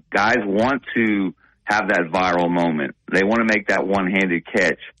 guys want to have that viral moment. They want to make that one-handed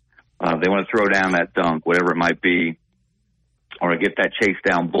catch. They want to throw down that dunk, whatever it might be, or get that chase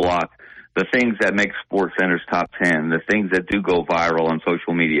down block. The things that make SportsCenter's top 10, the things that do go viral on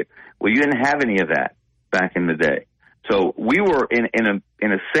social media. Well, you didn't have any of that back in the day. So we were, in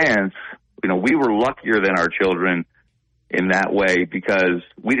a sense, we were luckier than our children in that way because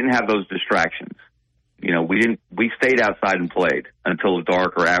we didn't have those distractions. We stayed outside and played until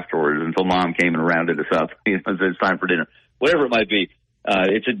dark or afterwards, until Mom came and rounded us up. It's time for dinner, whatever it might be.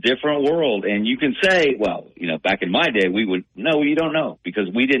 It's a different world. And you can say, well, back in my day, no, you don't know because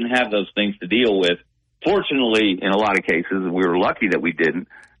we didn't have those things to deal with. Fortunately, in a lot of cases, we were lucky that we didn't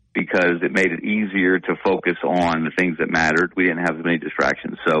because it made it easier to focus on the things that mattered. We didn't have as many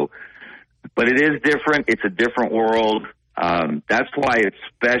distractions. But it is different. It's a different world. That's why it's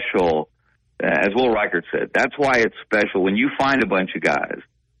special. As Will Reichert said, that's why it's special when you find a bunch of guys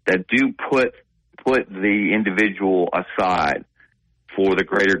that do put the individual aside for the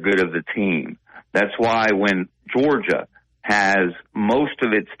greater good of the team. That's why when Georgia has most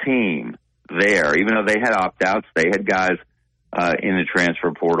of its team there, even though they had opt-outs, they had guys in the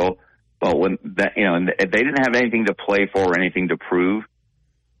transfer portal, but when that, they didn't have anything to play for or anything to prove,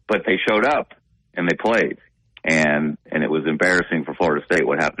 but they showed up and they played, and it was embarrassing for Florida State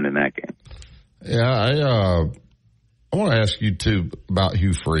what happened in that game. Yeah, I want to ask you, too, about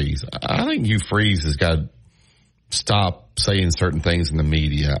Hugh Freeze. I think Hugh Freeze has got to stop saying certain things in the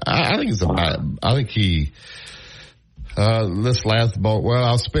media. I think this last ball,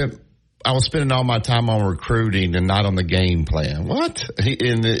 I was spending all my time on recruiting and not on the game plan. What?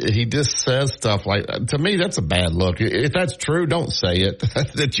 He just says stuff like, to me, that's a bad look. If that's true, don't say it,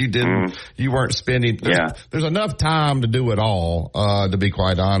 that you weren't spending. There's enough time to do it all, to be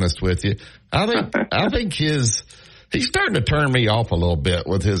quite honest with you. I think he's starting to turn me off a little bit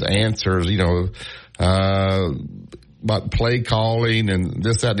with his answers, about play calling and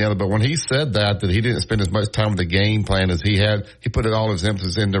this, that, and the other. But when he said that he didn't spend as much time with the game plan as he had, he put all his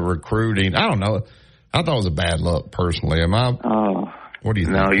emphasis into recruiting. I don't know. I thought it was a bad look, personally. Am I? What do you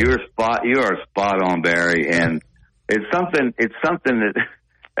think? No, you are spot on, Barry. And it's something that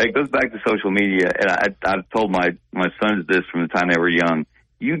it goes back to social media. And I've told my sons this from the time they were young.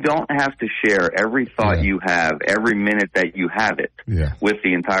 you don't have to share every thought you have, every minute that you have it with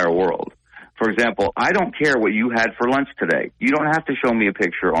the entire world. For example, I don't care what you had for lunch today. You don't have to show me a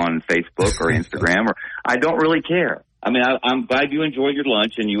picture on Facebook or Instagram, or I don't really care. I mean, I'm glad you enjoyed your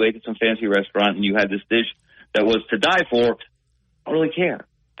lunch and you ate at some fancy restaurant and you had this dish that was to die for. I don't really care.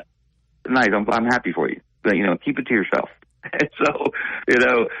 Nice, I'm happy for you. But, keep it to yourself. And so,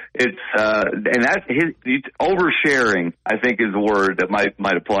 it's and that's his oversharing, I think, is the word that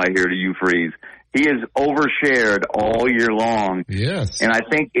might apply here to you, Freeze. He is overshared all year long. Yes. And I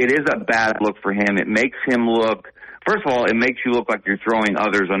think it is a bad look for him. It makes him look, first of all, it makes you look like you're throwing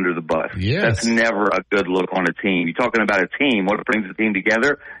others under the bus. Yes. That's never a good look on a team. You're talking about a team. What brings the team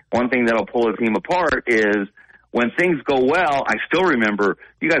together? One thing that'll pull a team apart is when things go well. I still remember,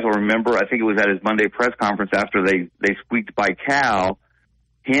 you guys will remember, I think it was at his Monday press conference after they squeaked by Cal,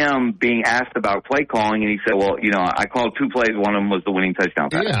 him being asked about play calling, and he said, well, I called 2 plays. One of them was the winning touchdown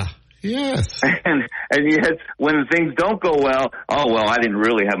pass. Yeah. Yes. And yet, when things don't go well, I didn't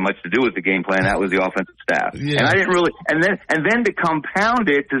really have much to do with the game plan. That was the offensive staff. Yeah. And I didn't really, and then to compound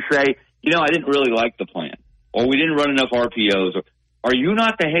it to say, I didn't really like the plan, or we didn't run enough RPOs. Or, are you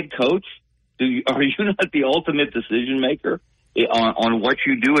not the head coach? Are you not the ultimate decision maker on what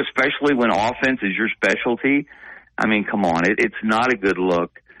you do, especially when offense is your specialty? I mean, come on, it's not a good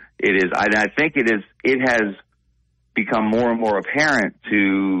look. It is. I think it is. It has become more and more apparent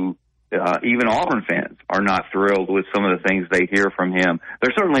to. Even Auburn fans are not thrilled with some of the things they hear from him.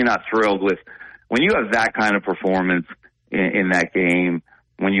 They're certainly not thrilled with when you have that kind of performance in that game,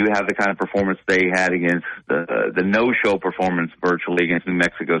 when you have the kind of performance they had against the no-show performance virtually against New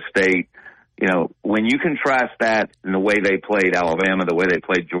Mexico State. When you contrast that in the way they played Alabama, the way they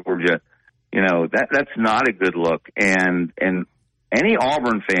played Georgia, that's not a good look. And any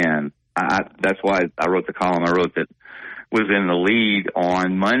Auburn fan, that's why I wrote the column I wrote that was in the lead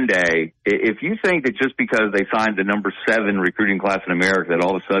on Monday. If you think that just because they signed the number 7 recruiting class in America that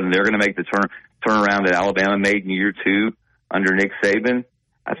all of a sudden they're going to make the turnaround that Alabama made in year 2 under Nick Saban,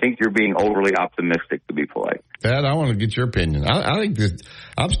 I think you're being overly optimistic, to be polite. Dad, I want to get your opinion. I think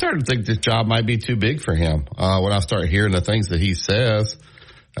I'm starting to think this job might be too big for him. When I start hearing the things that he says,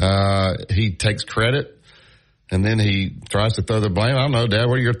 he takes credit and then he tries to throw the blame. I don't know, Dad,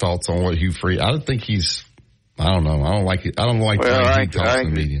 what are your thoughts on what Hugh Freeze? I think I don't know. I don't like it. I don't like the way he talks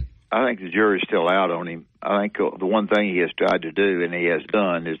in the media. I think the jury's still out on him. I think the one thing he has tried to do, and he has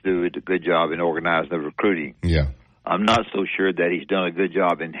done, is do a good job in organizing the recruiting. Yeah. I'm not so sure that he's done a good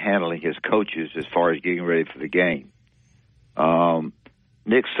job in handling his coaches as far as getting ready for the game.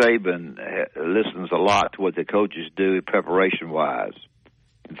 Nick Saban listens a lot to what the coaches do preparation-wise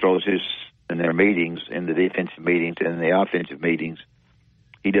and throws in their meetings, in the defensive meetings and in the offensive meetings.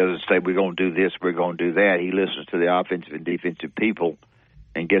 He doesn't say, we're going to do this, we're going to do that. He listens to the offensive and defensive people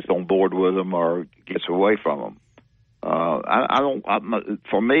and gets on board with them or gets away from them.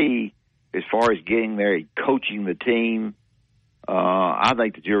 For me, as far as getting there and coaching the team, I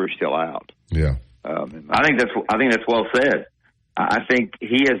think the jury's still out. Yeah. I think that's well said. I think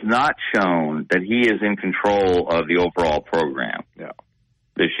he has not shown that he is in control of the overall program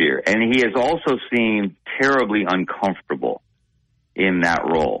this year. And he has also seemed terribly uncomfortable in that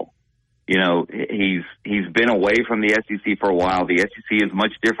role. He's been away from the SEC for a while. The SEC is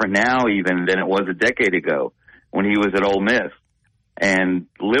much different now even than it was a decade ago when he was at Ole Miss. And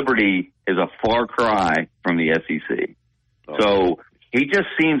Liberty is a far cry from the SEC. So he just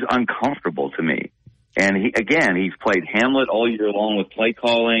seems uncomfortable to me. And he's played Hamlet all year long with play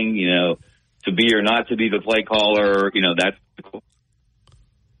calling, to be or not to be the play caller, that's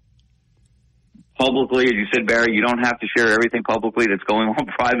publicly, as you said, Barry, you don't have to share everything publicly that's going on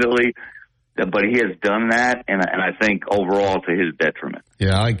privately, but he has done that, and I think overall to his detriment.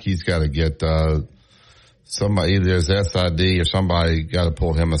 Yeah, I think he's got to get somebody, either his SID or somebody got to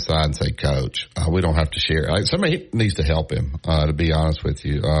pull him aside and say, Coach, we don't have to share. Somebody needs to help him, to be honest with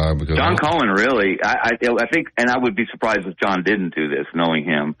you. Because John Cohen, really, I think, and I would be surprised if John didn't do this, knowing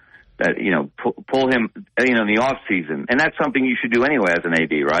him, that, pull him, in the off season. And that's something you should do anyway as an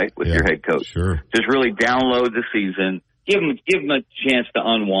AD, right? With your head coach. Sure. Just really download the season. Give him a chance to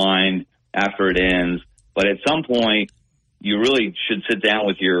unwind after it ends. But at some point, you really should sit down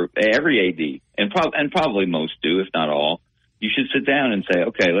with every AD, and probably most do, if not all. You should sit down and say,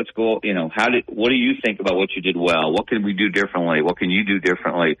 okay, let's go, what do you think about what you did well? What can we do differently? What can you do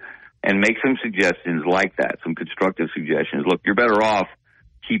differently? And make some suggestions like that, some constructive suggestions. Look, you're better off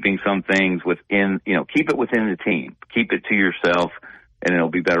keeping some things within, keep it within the team. Keep it to yourself, and it'll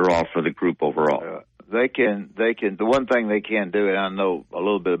be better off for the group overall. They can, the one thing they can do, and I know a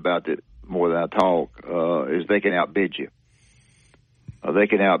little bit about it more than I talk, is they can outbid you. they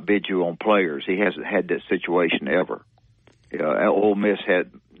can outbid you on players. He hasn't had that situation ever. Ole Miss has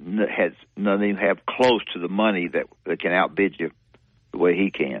none even have close to the money that can outbid you the way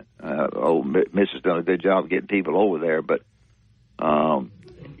he can. Ole Miss has done a good job of getting people over there, but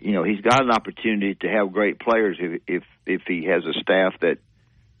he's got an opportunity to have great players if he has a staff that.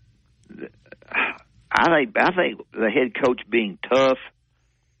 I think the head coach being tough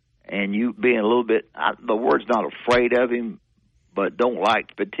and you being a little bit, the word's not afraid of him, but don't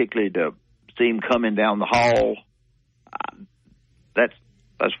like particularly to see him coming down the hall. That's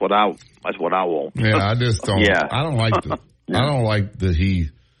what I want. Yeah, I just don't. Yeah. I don't like that he.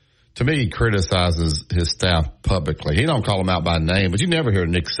 To me, he criticizes his staff publicly. He don't call them out by name, but you never hear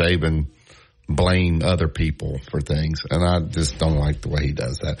Nick Saban blame other people for things, and I just don't like the way he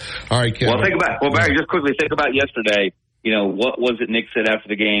does that. All right, Kevin. Well, Barry, just quickly think about yesterday. What was it Nick said after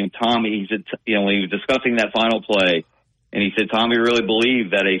the game? Tommy, he said, when he was discussing that final play, and he said Tommy really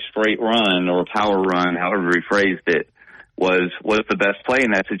believed that a straight run or a power run, however he phrased it, was the best play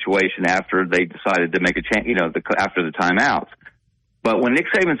in that situation after they decided to make a change, after the timeouts. But when Nick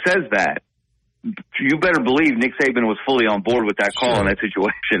Saban says that, you better believe Nick Saban was fully on board with that call in that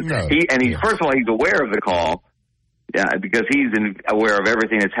situation. No. First of all, he's aware of the call, because he's aware of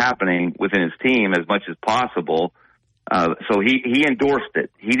everything that's happening within his team as much as possible. So he endorsed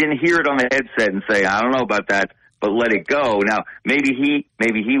it. He didn't hear it on the headset and say, I don't know about that, but let it go. Now, maybe he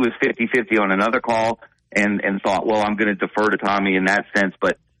was 50-50 on another call and thought, well, I'm going to defer to Tommy in that sense.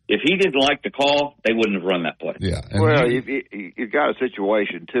 But if he didn't like the call, they wouldn't have run that play. Yeah. Well, you've got a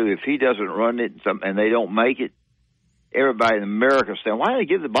situation, too. If he doesn't run it and they don't make it, everybody in America saying, why didn't they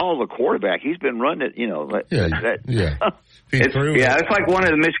give the ball to the quarterback? He's been running it, It's like one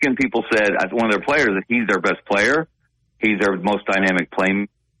of the Michigan people said, one of their players, that he's their best player. He's their most dynamic player. Of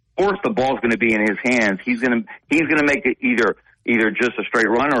course, the ball's going to be in his hands. He's going to make it either just a straight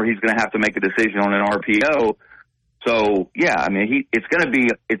run or he's going to have to make a decision on an RPO. So, yeah, I mean, it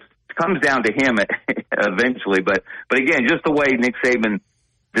comes down to him eventually. But again, just the way Nick Saban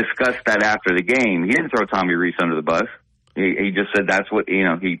discussed that after the game, he didn't throw Tommy Rees under the bus. He just said that's what,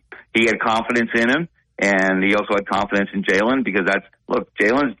 he had confidence in him, and he also had confidence in Jalen because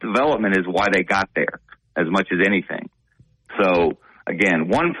Jalen's development is why they got there as much as anything. So, again,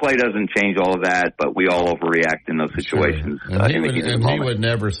 one play doesn't change all of that, but we all overreact in those situations. Sure. And he would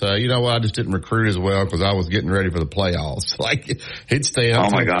never say, you know what, I just didn't recruit as well because I was getting ready for the playoffs. Like, he'd stay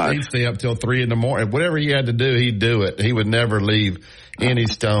up. He'd stay up till 3 a.m. Whatever he had to do, he'd do it. He would never leave any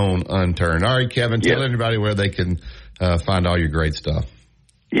stone unturned. All right, Kevin, tell everybody where they can find all your great stuff.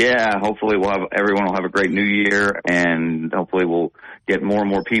 Yeah, hopefully everyone will have a great new year, and hopefully we'll get more and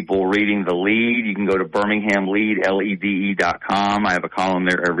more people reading The Lead. You can go to BirminghamLead.com. I have a column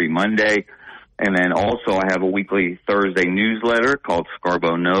there every Monday. And then also I have a weekly Thursday newsletter called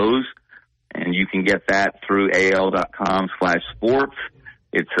Scarborough Knows, and you can get that through AL.com/sports.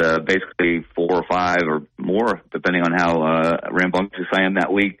 It's basically 4 or 5 or more, depending on how rambunctious I am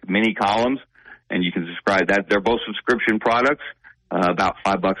that week, mini columns, and you can subscribe that. They're both subscription products. About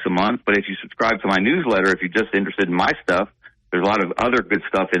 $5 a month. But if you subscribe to my newsletter, if you're just interested in my stuff, there's a lot of other good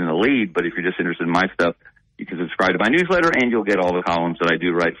stuff in The Lead. But if you're just interested in my stuff, you can subscribe to my newsletter, and you'll get all the columns that I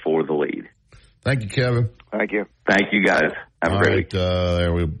do write for The Lead. Thank you, Kevin. Thank you. Thank you, guys. Have a great week.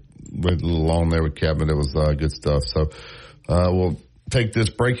 There we went a little long there with Kevin. It was good stuff. So we'll take this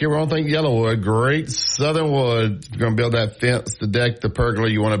break here. We're on Think Yellowwood. Great Southern Wood. You're going to build that fence, the deck, the pergola.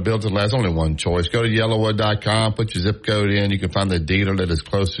 You want to build it. There's only one choice. Go to yellowwood.com. Put your zip code in. You can find the dealer that is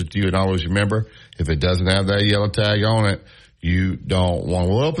closest to you. And always remember, if it doesn't have that yellow tag on it, you don't want.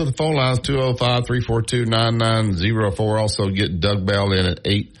 We'll open the phone lines 205-342-9904. Also get Doug Bell in at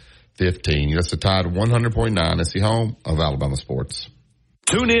 8:15. That's the Tide 100.9. It's the home of Alabama sports.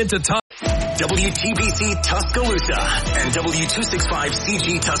 Tune in to WTBC Tuscaloosa and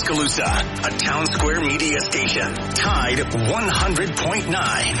W265CG Tuscaloosa, a Town Square media station. Tide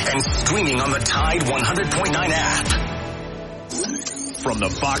 100.9 and streaming on the Tide 100.9 app. From the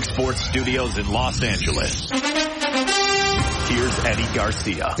Fox Sports Studios in Los Angeles, here's Eddie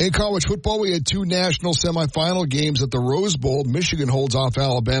Garcia. In college football, we had 2 national semifinal games at the Rose Bowl. Michigan holds off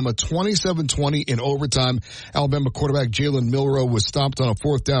Alabama 27-20 in overtime. Alabama quarterback Jalen Milroe was stopped on a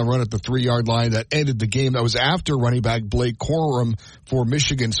 4th down run at the 3-yard line that ended the game. That was after running back Blake Corum for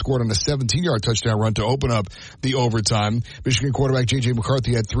Michigan scored on a 17-yard touchdown run to open up the overtime. Michigan quarterback J.J.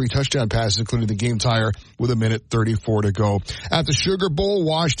 McCarthy had 3 touchdown passes, including the game tire with 1:34 to go. At the Sugar Bowl,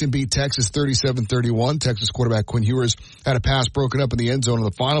 Washington beat Texas 37-31. Texas quarterback Quinn Ewers had a pass broken broken up in the end zone on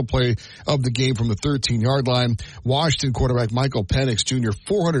the final play of the game from the 13-yard line. Washington quarterback Michael Penix Jr.,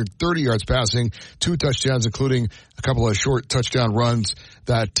 430 yards passing, 2 touchdowns, including a couple of short touchdown runs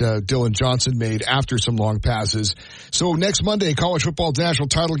that Dylan Johnson made after some long passes. So next Monday, college football national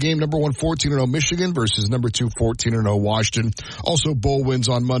title game, number 1 14-0 Michigan versus number 2 14-0 Washington. Also bowl wins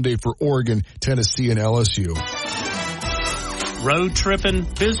on Monday for Oregon, Tennessee, and LSU. Road tripping,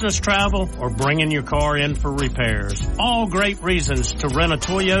 business travel, or bringing your car in for repairs. All great reasons to rent a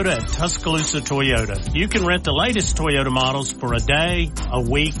Toyota at Tuscaloosa Toyota. You can rent the latest Toyota models for a day, a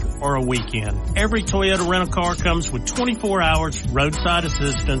week, or a weekend. Every Toyota rental car comes with 24 hours roadside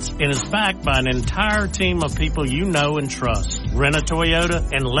assistance and is backed by an entire team of people you know and trust. Rent a Toyota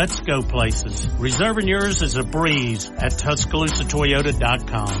and let's go places. Reserving yours is a breeze at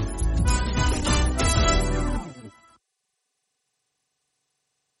TuscaloosaToyota.com.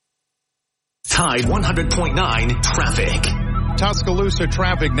 Tide 100.9 traffic. Tuscaloosa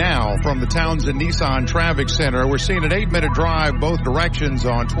traffic now from the Townsend Nissan Traffic Center. We're seeing an 8-minute drive both directions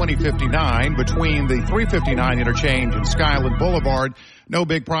on 2059 between the 359 interchange and Skyland Boulevard. No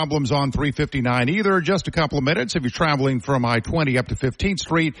big problems on 359 either. Just a couple of minutes if you're traveling from I-20 up to 15th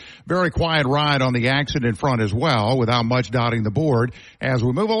Street. Very quiet ride on the accident front as well without much dotting the board as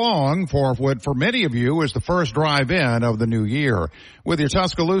we move along for what for many of you is the first drive-in of the new year. With your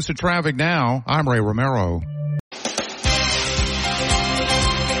Tuscaloosa traffic now, I'm Ray Romero.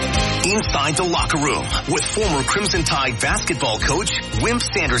 Inside the locker room with former Crimson Tide basketball coach Wimp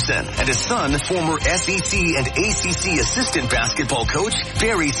Sanderson and his son, former SEC and ACC assistant basketball coach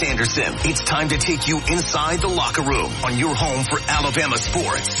Barry Sanderson. It's time to take you inside the locker room on your home for Alabama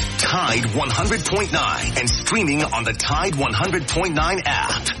sports. Tide 100.9 and streaming on the Tide 100.9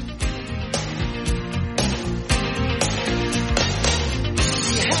 app.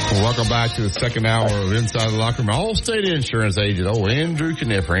 Welcome back to the second hour of Inside the Locker Room. Allstate Insurance agent, Andrew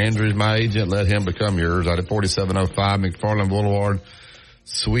Kniffer. Andrew's my agent. Let him become yours. Out at 4705 McFarland Boulevard,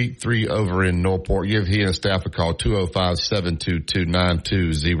 Suite 3 over in Northport. Give he and his staff a call,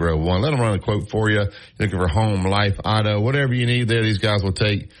 205-722-9201. Let them run a quote for you. You're looking for home, life, auto, whatever you need there. These guys will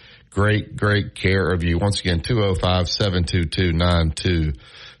take great care of you. Once again,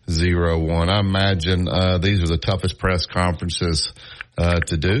 205-722-9201. I imagine these are the toughest press conferences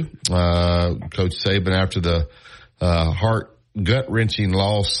to do. Coach Saban, after the gut-wrenching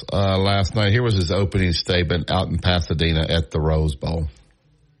loss last night, here was his opening statement out in Pasadena at the Rose Bowl.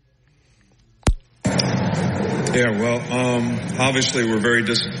 Yeah, well, obviously we're very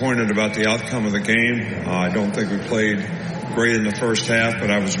disappointed about the outcome of the game. I don't think we played great in the first half,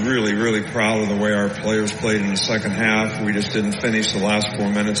 but I was really proud of the way our players played in the second half. We just didn't finish the last 4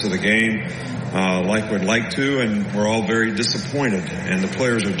 minutes of the game like we'd like to, and we're all very disappointed, and the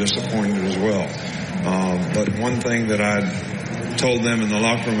players are disappointed as well. But one thing that I told them in the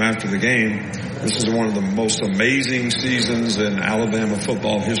locker room after the game, this is one of the most amazing seasons in Alabama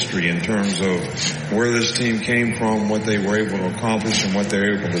football history in terms of where this team came from, what they were able to accomplish, and what they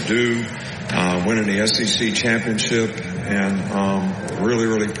were able to do, winning the SEC championship, and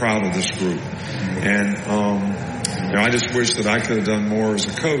really proud of this group. And I just wish that I could have done more as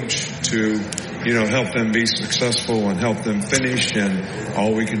a coach to help them be successful and help them finish, and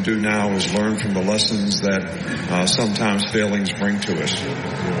all we can do now is learn from the lessons that sometimes failings bring to us.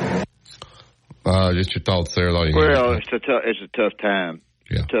 Just your thoughts there, though. Well, it's a tough time.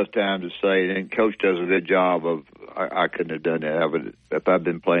 Yeah. It's a tough time to say, and Coach does a good job of. I couldn't have done that. If I'd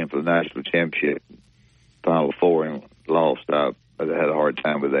been playing for the national championship, Final Four, and lost, I'd have had a hard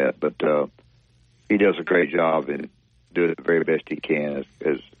time with that. But he does a great job and doing the very best he can.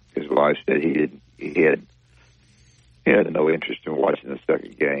 As his wife said, he had no interest in watching the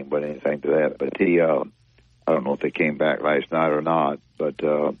second game, but anything to that. But I don't know if they came back last night or not, but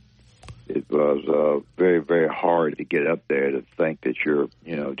it was very hard to get up there to think that you're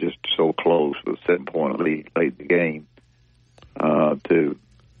just so close with a 7-point lead late in the game to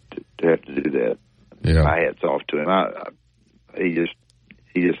have to do that. Yeah. My hat's off to him. He just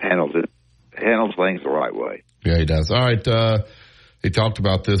handles things the right way. Yeah, he does. All right. He talked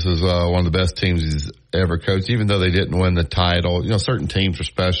about this as one of the best teams he's ever coached, even though they didn't win the title. certain teams are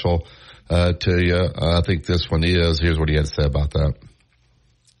special to you. I think this one is. Here's what he had to say about that.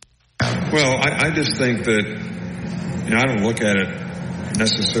 Well, I just think that, I don't look at it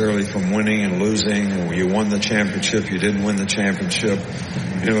necessarily from winning and losing. You won the championship, you didn't win the championship.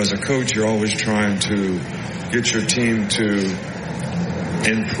 As a coach, you're always trying to get your team to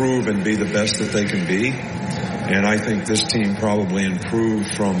improve and be the best that they can be. And I think this team probably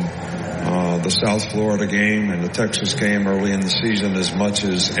improved from the South Florida game and the Texas game early in the season as much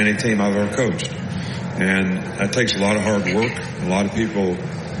as any team I've ever coached. And that takes a lot of hard work, a lot of people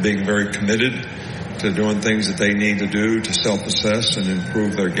being very committed to doing things that they need to do to self-assess and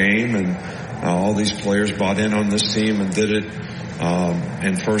improve their game. And all these players bought in on this team and did it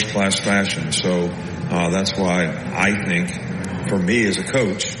in first-class fashion. So that's why I think, for me as a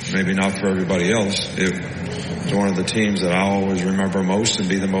coach, maybe not for everybody else, it's one of the teams that I always remember most and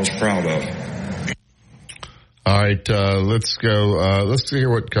be the most proud of. All right, let's go. Let's hear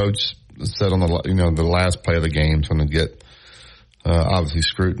what Coach said on the last play of the game. So I'm going to get obviously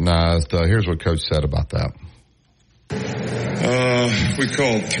scrutinized. Here's what Coach said about that. We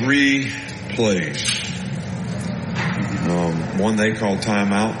called 3 plays. One they called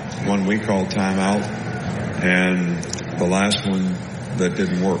timeout, one we called timeout, and the last one that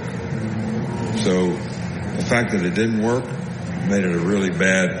didn't work. So the fact that it didn't work made it a really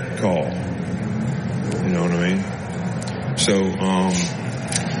bad call. You know what I mean?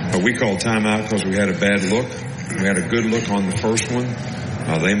 So we called timeout because we had a bad look. We had a good look on the first one.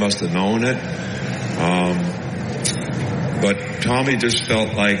 They must have known it. But Tommy just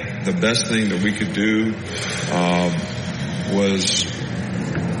felt like the best thing that we could do was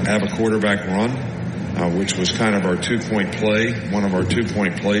have a quarterback run, which was kind of our 2-point play, one of our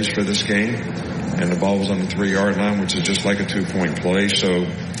 2-point plays for this game. And the ball was on the 3-yard line, which is just like a 2-point play. So,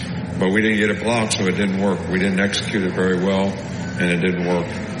 but we didn't get it blocked, so it didn't work. We didn't execute it very well, and it didn't work.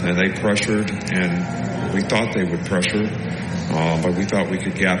 And they pressured, and we thought they would pressure, but we thought we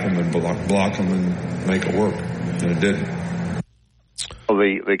could gap them and block them and make it work, and it didn't. Well,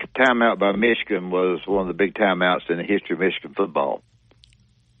 the timeout by Michigan was one of the big timeouts in the history of Michigan football.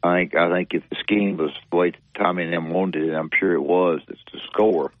 I think if the scheme was the way Tommy and them wanted it, I'm sure it was, it's to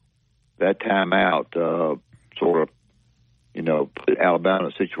score. That timeout sort of, put Alabama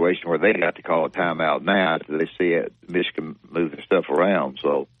in a situation where they got to call a timeout now after they see Michigan move their stuff around.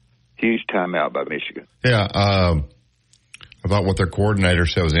 So, huge timeout by Michigan. Yeah, I thought what their coordinator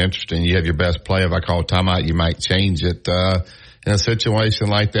said was interesting. You have your best play. If I call a timeout, you might change it. In a situation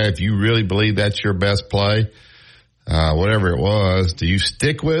like that, if you really believe that's your best play, whatever it was, do you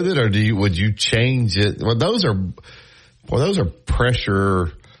stick with it or would you change it? Well, those are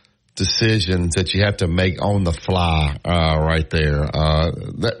pressure decisions that you have to make on the fly, right there.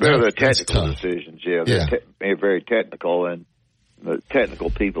 They're technical decisions. Yeah. They're very technical, and the technical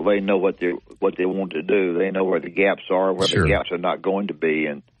people, they know what they want to do. They know where the gaps are, where the gaps are not going to be,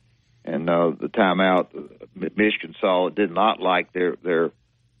 and the timeout, Michigan saw it, did not like their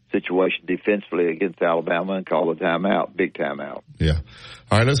situation defensively against Alabama and called a timeout, big timeout. Yeah.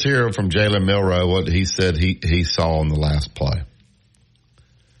 All right, let's hear from Jalen Milroe, what he said he saw on the last play.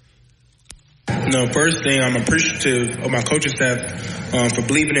 First thing, I'm appreciative of my coaching staff for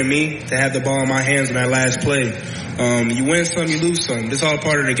believing in me to have the ball in my hands in that last play. You win some, you lose some. It's all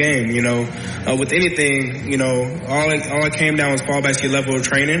part of the game, With anything, all it came down was fallback to your level of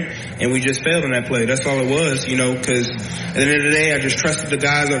training, and we just failed in that play. That's all it was, because at the end of the day, I just trusted the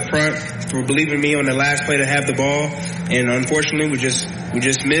guys up front for believing in me on the last play to have the ball, and unfortunately, we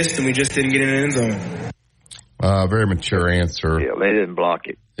just missed, and we just didn't get in the end zone. Very mature answer. Yeah, they didn't block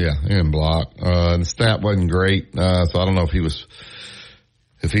it. Yeah, he didn't block. And the snap wasn't great, so I don't know if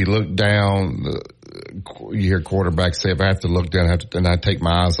he looked down. You hear quarterbacks say, if I have to look down and I take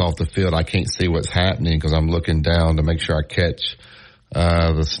my eyes off the field, I can't see what's happening because I'm looking down to make sure I catch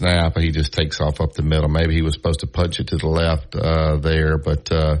the snap. He just takes off up the middle. Maybe he was supposed to punch it to the left there, but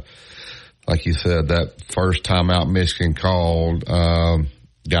like you said, that first timeout Michigan called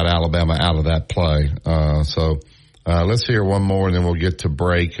got Alabama out of that play. So let's hear one more, and then we'll get to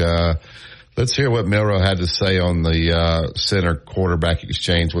break. Let's hear what Milroe had to say on the center quarterback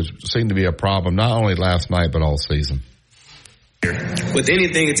exchange, which seemed to be a problem not only last night but all season. With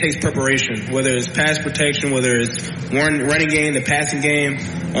anything, it takes preparation, whether it's pass protection, whether it's running game, the passing game.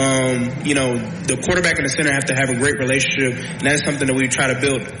 The quarterback and the center have to have a great relationship, and that's something that we try to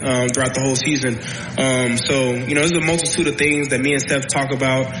build throughout the whole season. There's a multitude of things that me and Steph talk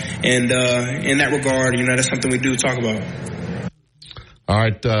about, and in that regard, that's something we do talk about. All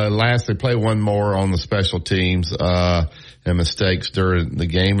right, lastly, play one more on the special teams and mistakes during the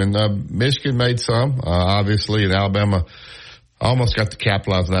game. And Michigan made some, obviously, and Alabama almost got to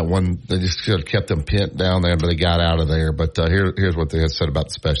capitalize on that one. They just should have kept them pinned down there, but they got out of there. But here's what they had said about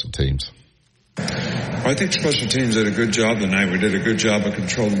the special teams. I think special teams did a good job tonight. We did a good job of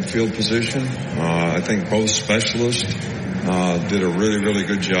controlling field position. I think both specialists did a really, really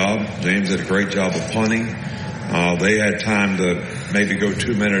good job. James did a great job of punting. They had time to maybe go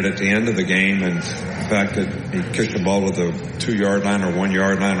 2 minutes at the end of the game, and the fact that he kicked the ball with a 2-yard line or 1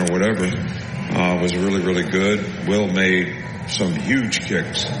 yard line or whatever, was really, really good. Will made some huge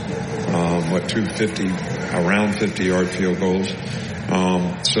kicks, around 50-yard field goals.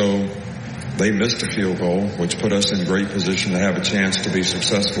 So they missed a field goal, which put us in great position to have a chance to be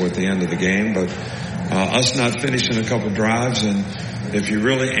successful at the end of the game. But us not finishing a couple drives, and if you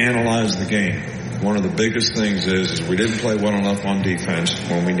really analyze the game, one of the biggest things is we didn't play well enough on defense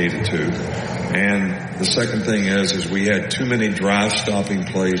when we needed to. And the second thing is we had too many drive-stopping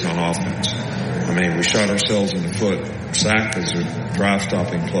plays on offense. I mean, we shot ourselves in the foot. Sack is a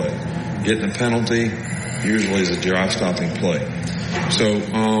drive-stopping play. Getting a penalty usually is a drive-stopping play. So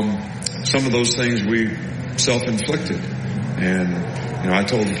some of those things we self-inflicted. And, I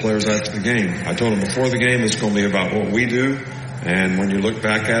told the players after the game, I told them before the game it's going to be about what we do. And when you look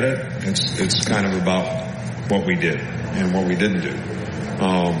back at it, it's kind of about what we did and what we didn't do.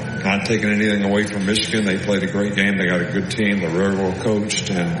 Not taking anything away from Michigan. They played a great game. They got a good team. They're very well coached,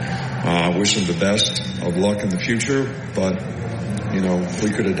 and I wish them the best of luck in the future. But,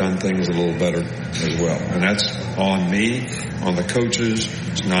 we could have done things a little better as well. And that's on me, on the coaches.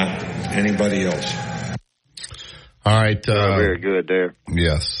 It's not anybody else. All right. Very good there.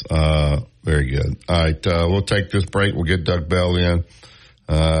 Yes. Very good. All right. We'll take this break. We'll get Doug Bell in.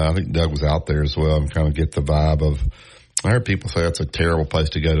 I think Doug was out there as well and kind of get the vibe of, I heard people say that's a terrible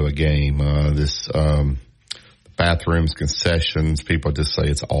place to go to a game. Bathrooms, concessions, people just say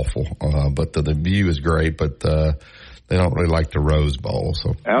it's awful. But the view is great, but, they don't really like the Rose Bowl.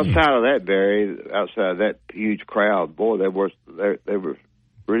 So outside of that, Barry, outside of that huge crowd, boy, there were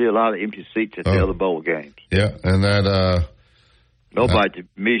really a lot of empty seats at the other bowl games. Yeah. And that, nobody,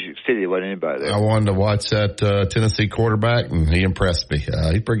 Music City wasn't anybody there. I wanted to watch that Tennessee quarterback, and he impressed me.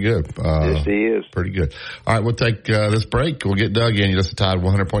 He's pretty good. Yes, he is. Pretty good. All right, we'll take this break. We'll get Doug in. You listen to Tide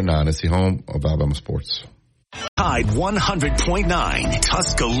 100.9. It's the home of Alabama sports. Tide 100.9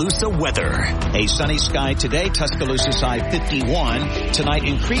 Tuscaloosa weather. A sunny sky today, Tuscaloosa high 51. Tonight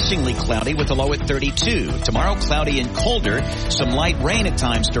increasingly cloudy with a low at 32. Tomorrow cloudy and colder. Some light rain at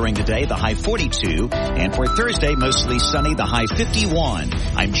times during the day, the high 42. And for Thursday, mostly sunny, the high 51.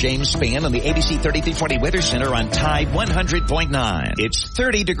 I'm James Spann on the ABC 3340 Weather Center on Tide 100.9. It's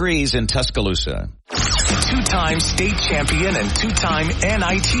 30 degrees in Tuscaloosa. Two-time state champion and two-time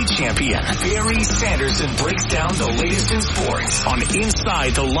NIT champion, Barry Sanderson breaks down the latest in sports on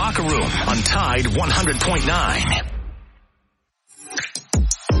Inside the Locker Room on Tide 100.9.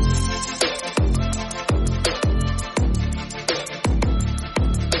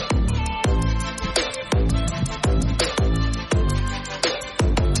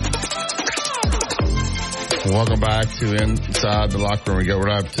 Welcome back to Inside the Locker Room. We go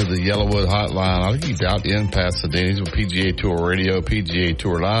right up to the Yellowwood Hotline. I think he's out in Pasadena. He's with PGA Tour Radio, PGA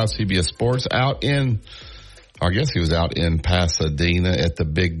Tour Live, CBS Sports. I guess he was out in Pasadena at the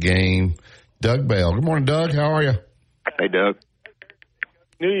big game. Doug Bell. Good morning, Doug. How are you? Hey, Doug.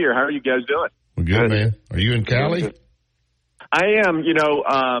 New Year. How are you guys doing? We're good, man. Are you in Cali? I am.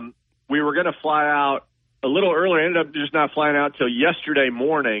 We were going to fly out a little earlier. Ended up just not flying out till yesterday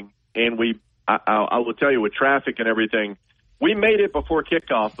morning, and I will tell you, with traffic and everything, we made it before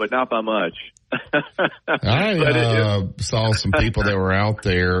kickoff, but not by much. I saw some people that were out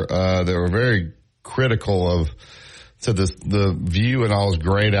there that were very critical of. So the view and all is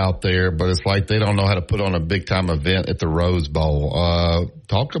great out there, but it's like they don't know how to put on a big time event at the Rose Bowl.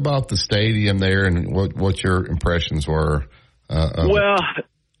 Talk about the stadium there and what your impressions were. Well,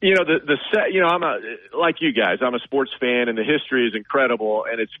 I'm like you guys. I'm a sports fan, and the history is incredible,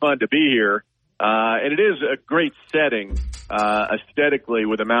 and it's fun to be here. And it is a great setting, aesthetically,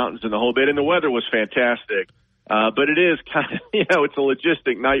 with the mountains and the whole bit. And the weather was fantastic. But it is kind of, it's a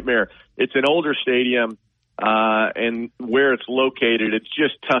logistic nightmare. It's an older stadium, and where it's located, it's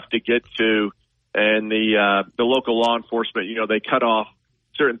just tough to get to. And the local law enforcement, they cut off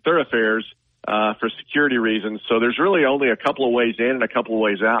certain thoroughfares, for security reasons. So there's really only a couple of ways in and a couple of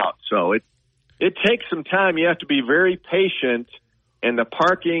ways out. So it takes some time. You have to be very patient, and the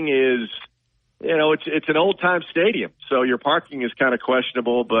parking is, it's an old-time stadium, so your parking is kind of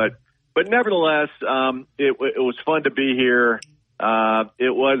questionable. But nevertheless, it was fun to be here.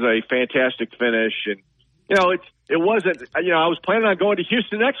 It was a fantastic finish, and it wasn't. I was planning on going to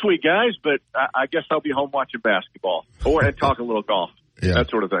Houston next week, guys, but I guess I'll be home watching basketball and talking a little golf, that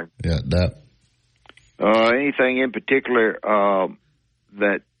sort of thing. Yeah, that. Anything in particular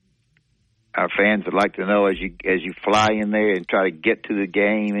that our fans would like to know as you fly in there and try to get to the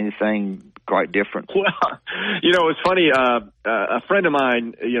game? Anything quite different? Well, it's funny. A friend of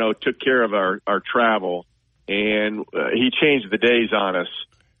mine, took care of our travel, and he changed the days on us,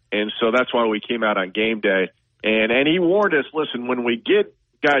 and so that's why we came out on game day. And he warned us, listen, when we get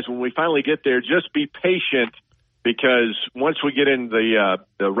guys, when we finally get there, just be patient because once we get in the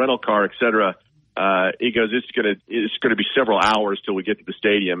rental car, et cetera, he goes, it's gonna be several hours till we get to the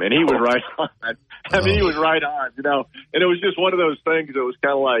stadium. And he was right on. I mean, he was right on, you know. And it was just one of those things that was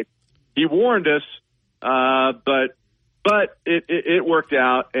kind of like, he warned us, but it worked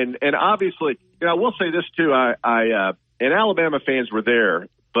out. And obviously, you know, I will say this too. And Alabama fans were there,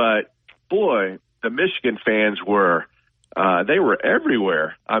 but boy, the Michigan fans were, they were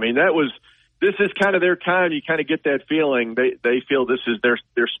everywhere. I mean, this is kind of their time. You kind of get that feeling. They feel this is their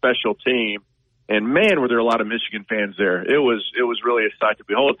special team. And man, were there a lot of Michigan fans there. It was really a sight to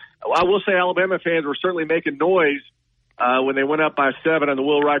behold. I will say Alabama fans were certainly making noise when they went up by 7 on the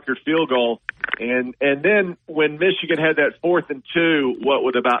Will Reichert field goal. And then when Michigan had that 4th and 2,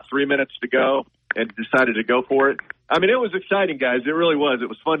 with about 3 minutes to go, and decided to go for it. I mean, it was exciting, guys. It really was. It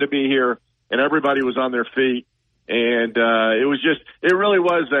was fun to be here, and everybody was on their feet. And it really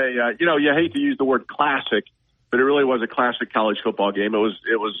was you hate to use the word classic, but it really was a classic college football game. It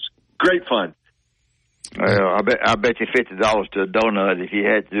was great fun. Well, I bet you $50 to a donut if you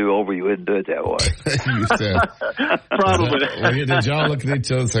had to do over, you wouldn't do it that way. You said, probably. Did y'all look at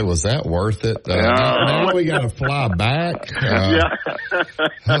each other and say, "Was that worth it?" Now we got to fly back.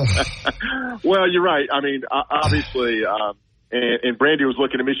 Well, you're right. I mean, obviously, and Brandy was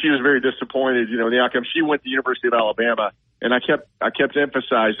looking at me. She was very disappointed, you know, in the outcome. She went to the University of Alabama, and I kept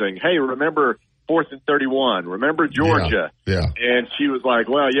emphasizing, "Hey, remember 4th and 31. Remember Georgia." Yeah. And she was like,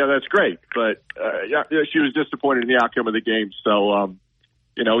 "Well, yeah, that's great," but she was disappointed in the outcome of the game. So,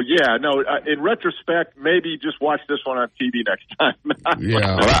 in retrospect, maybe just watch this one on TV next time.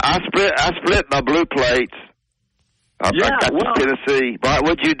 Yeah. Well, I split my blue plates. I got to Tennessee. But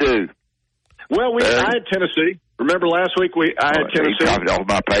what'd you do? Well, I had Tennessee. Remember last week I had Tennessee. You copied off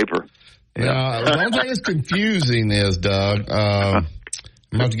my paper. Yeah. The one thing that's confusing is, Doug.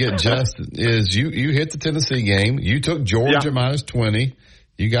 I'm about to get Justin. Is you hit the Tennessee game? You took Georgia minus 20.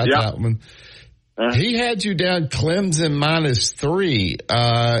 You got that one. He had you down Clemson minus 3.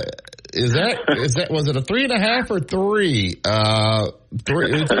 Was it a 3.5 or 3?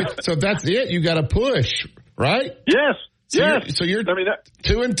 3. So that's it. You got to push, right? Yes. So you're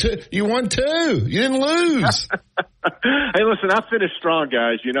 2-2. You won 2. You didn't lose. Hey, listen, I finished strong,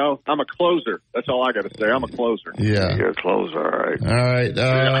 guys. You know, I'm a closer. That's all I got to say. I'm a closer. Yeah. You're a closer, all right. All right.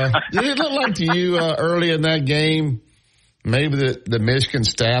 Did it look like to you early in that game, maybe the Michigan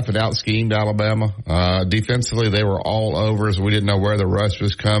staff had out-schemed Alabama? Defensively, they were all over us. We didn't know where the rush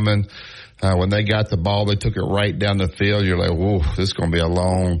was coming. When they got the ball, they took it right down the field. You're like, whoa, this is going to be a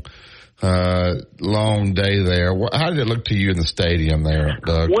long day there. How did it look to you in the stadium there,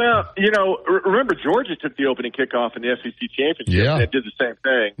 Doug? Well, you know, remember Georgia took the opening kickoff in the SEC championship. Yeah. And it did the same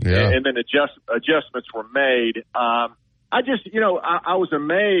thing. Yeah. And then adjustments were made. I was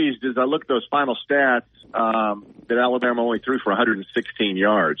amazed as I looked at those final stats that Alabama only threw for 116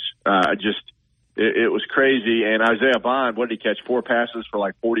 yards. It was crazy. And Isaiah Bond, what did he catch? 4 passes for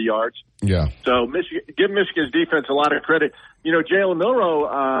like 40 yards. Yeah. So give Michigan's defense a lot of credit. You know, Jalen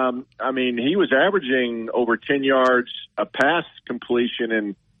Milroe, he was averaging over 10 yards a pass completion,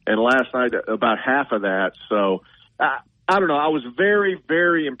 and last night about half of that. So I don't know. I was very,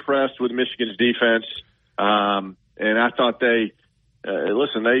 very impressed with Michigan's defense. And I thought those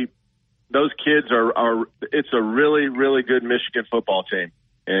kids it's a really, really good Michigan football team.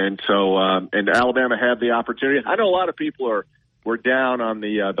 And so, and Alabama had the opportunity. I know a lot of people were down on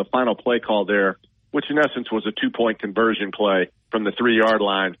the final play call there, which in essence was a 2-point conversion play from the 3-yard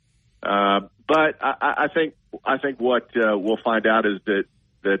line. But I think what we'll find out is that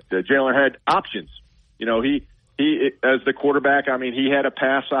Jalen had options. You know, he as the quarterback, he had a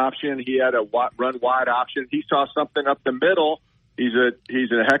pass option. He had a run wide option. He saw something up the middle. He's a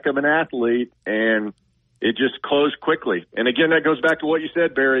heck of an athlete, and it just closed quickly. And again, that goes back to what you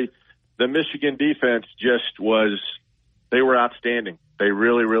said, Barry. The Michigan defense they were outstanding. They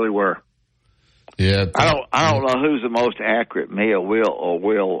really, really were. Yeah. I don't know who's the most accurate, me or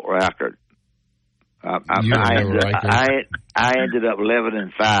Will Reichert. I ended up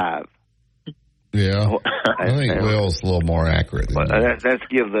 11-5. Yeah, I think Will's a little more accurate than that. Let's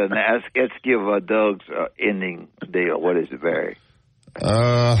give Doug's ending deal. What is it, Barry?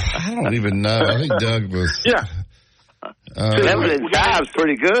 I don't even know. I think Doug was. Yeah. 11-5 is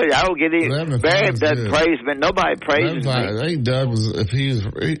pretty good. I don't get it. Barry doesn't praise me. Nobody praises me. I think Doug was. If he was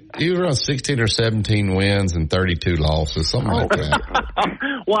around 16 or 17 wins and 32 losses, something like that.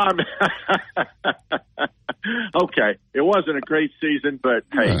 Well, okay, it wasn't a great season, but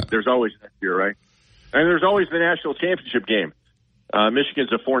hey, there's always next year, right? And there's always the national championship game.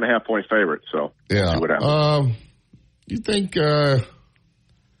 Michigan's a 4.5-point favorite, so yeah. we'll see what happens. You think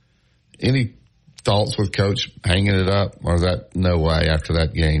Any thoughts with Coach hanging it up, or is that no way after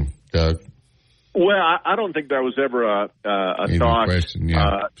that game, Doug? Well, I don't think that was ever a thought, question.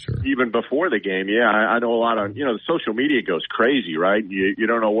 Sure. Even before the game. Yeah, I know a lot of, the social media goes crazy, right? You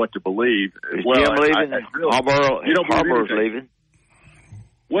don't know what to believe. Is Jim leaving? Harbaugh's leaving?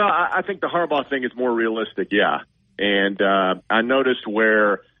 Well, I think the Harbaugh thing is more realistic, yeah. And I noticed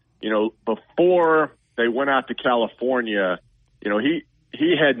where, before they went out to California,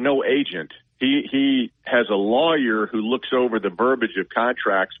 he had no agent. He has a lawyer who looks over the verbiage of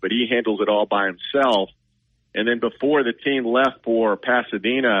contracts, but he handles it all by himself. And then before the team left for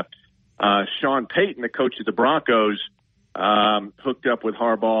Pasadena, Sean Payton, the coach of the Broncos, hooked up with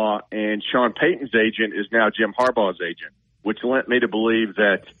Harbaugh, and Sean Payton's agent is now Jim Harbaugh's agent, which led me to believe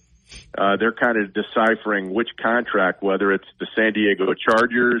that they're kind of deciphering which contract, whether it's the San Diego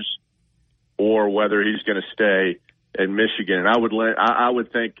Chargers or whether he's going to stay in Michigan. And I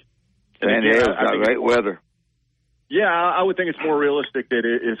would think San Diego's got great weather. Yeah, I would think it's more realistic that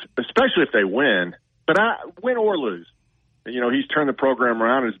especially if they win, but win or lose. He's turned the program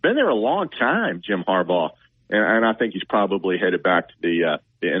around. It's been there a long time, Jim Harbaugh, and I think he's probably headed back to the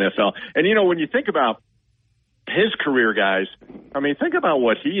NFL. And when you think about his career, guys, think about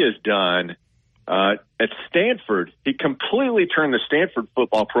what he has done at Stanford. He completely turned the Stanford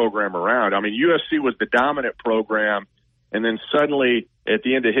football program around. USC was the dominant program, and then suddenly at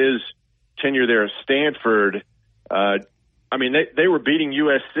the end of his tenure there at Stanford, they were beating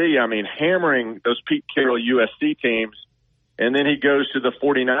USC, hammering those Pete Carroll USC teams. And then he goes to the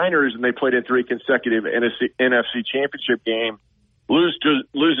 49ers, and they played in 3 consecutive NFC championship game, loses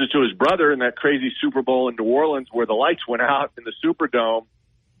to his brother in that crazy Super Bowl in New Orleans where the lights went out in the Superdome,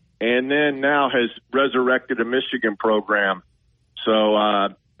 and then now has resurrected a Michigan program. So,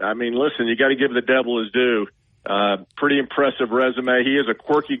 listen, you got to give the devil his due. Pretty impressive resume. He is a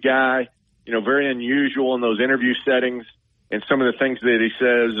quirky guy, very unusual in those interview settings, and some of the things that he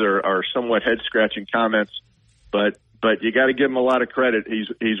says are somewhat head-scratching comments. But you got to give him a lot of credit.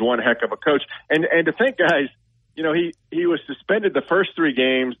 He's one heck of a coach. And to think, guys, he was suspended the first 3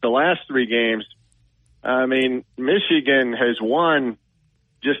 games, the last 3 games. Michigan has won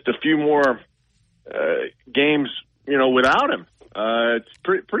just a few more games, without him. It's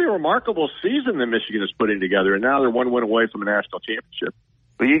pretty remarkable season that Michigan is putting together, and now they're 1 win away from a national championship.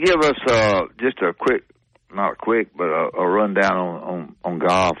 Will you give us just a quick, not quick, but a rundown on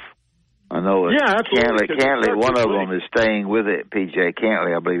golf? I know Cantley, one of them is staying with it. PJ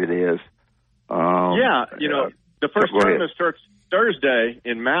Cantley, I believe it is. The first tournament starts Thursday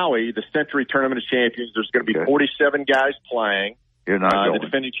in Maui, the Century Tournament of Champions. There's going to be 47 guys playing. You're not going. The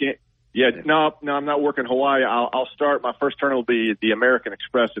defending no, I'm not working Hawaii. I'll start. My first tournament will be the American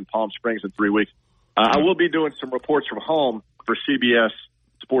Express in Palm Springs in 3 weeks. I will be doing some reports from home for CBS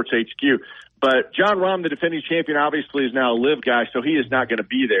Sports HQ. But John Rahm, the defending champion, obviously is now a live guy, so he is not going to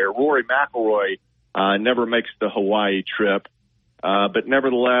be there. Rory McIlroy never makes the Hawaii trip. But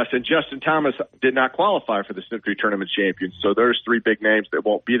nevertheless, and Justin Thomas did not qualify for the Century Tournament Champions. So there's 3 big names that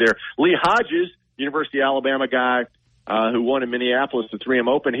won't be there. Lee Hodges, University of Alabama guy, who won in Minneapolis the 3M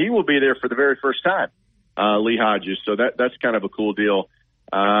Open, he will be there for the very first time, Lee Hodges. So that's kind of a cool deal.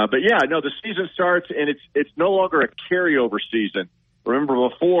 The season starts, and it's no longer a carryover season. Remember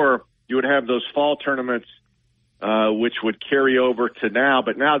before, you would have those fall tournaments, which would carry over to now.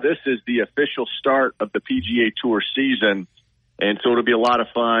 But now this is the official start of the PGA Tour season. And so it'll be a lot of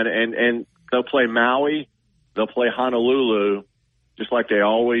fun. And they'll play Maui, they'll play Honolulu, just like they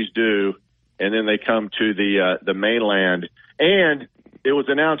always do. And then they come to the mainland. And it was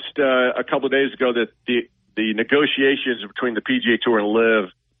announced a couple of days ago that the negotiations between the PGA Tour and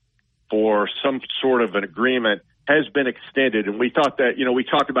LIV for some sort of an agreement has been extended. And we thought that, we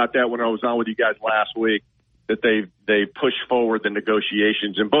talked about that when I was on with you guys last week, that they pushed forward the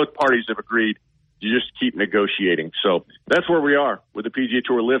negotiations. And both parties have agreed you just keep negotiating. So that's where we are with the PGA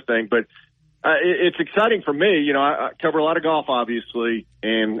Tour LIV thing. But it's exciting for me. I cover a lot of golf, obviously,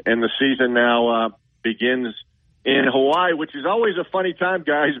 and the season now begins in Hawaii, which is always a funny time,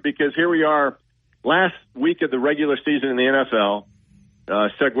 guys, because here we are, last week of the regular season in the NFL,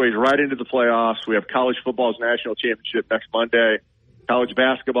 segues right into the playoffs. We have college football's national championship next Monday. College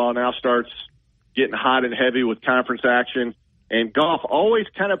basketball now starts getting hot and heavy with conference action. And golf always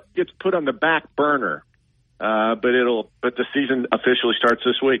kind of gets put on the back burner, but the season officially starts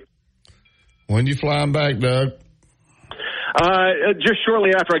this week. When you flying back, Doug? Just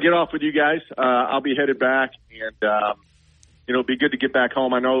shortly after I get off with you guys, I'll be headed back, and it'll be good to get back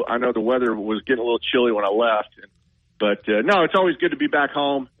home. I know the weather was getting a little chilly when I left, but no, it's always good to be back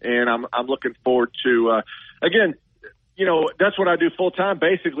home, and I'm looking forward to again. that's what I do full time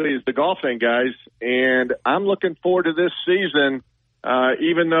basically is the golf thing, guys. And I'm looking forward to this season,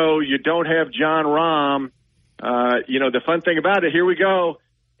 even though you don't have Jon Rahm. The fun thing about it, here we go.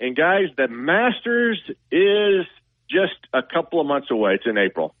 And guys, the Masters is just a couple of months away. It's in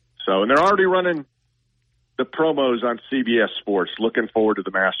April. So, and they're already running the promos on CBS Sports. Looking forward to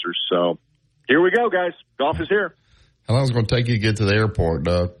the Masters. So here we go, guys. Golf is here. How long is it going to take you to get to the airport,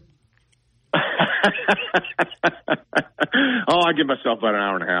 Doug? I give myself about an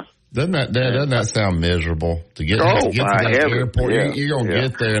hour and a half. Doesn't that sound miserable to get to that airport? Yeah, you're going to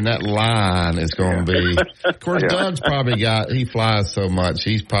get there, and that line is going to be. Of course, Doug's probably he flies so much.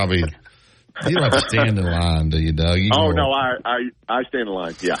 You don't have to stand in line, do you, Doug? No, I stand in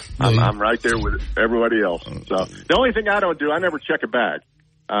line. Yeah, I'm right there with everybody else. So the only thing I don't do, I never check a bag.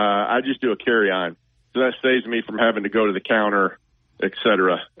 I just do a carry-on. So that saves me from having to go to the counter, et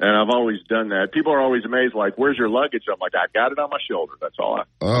cetera. And I've always done that. People are always amazed, like, where's your luggage? I'm like, I got it on my shoulder. That's all.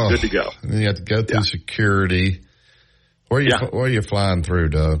 Good to go. And you have to go through security. Where are you flying through,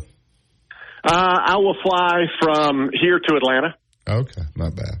 Doug? I will fly from here to Atlanta. Okay,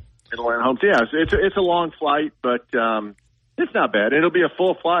 not bad. Atlanta home. Yeah, it's a long flight, but it's not bad. It'll be a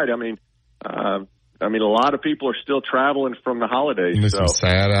full flight. I mean, a lot of people are still traveling from the holidays. There's some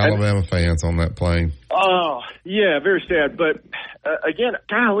sad Alabama fans on that plane. Oh, yeah, very sad. But, again,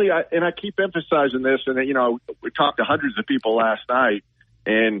 golly, I keep emphasizing this, and, we talked to hundreds of people last night,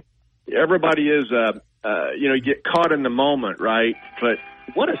 and everybody is, you get caught in the moment, right? But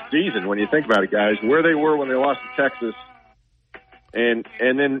what a season when you think about it, guys, where they were when they lost to Texas. And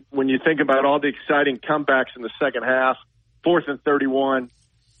then when you think about all the exciting comebacks in the second half, 4th and 31,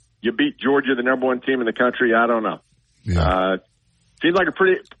 you beat Georgia, the number one team in the country. I don't know. Yeah. Seems like a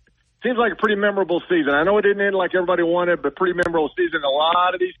pretty memorable season. I know it didn't end like everybody wanted, but pretty memorable season. A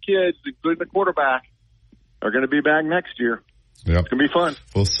lot of these kids, including the quarterback, are going to be back next year. Yep. It's going to be fun.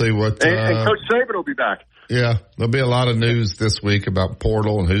 We'll see what. And Coach Saban will be back. Yeah, there'll be a lot of news this week about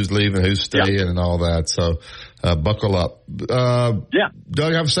portal and who's leaving, who's staying, and all that. So buckle up.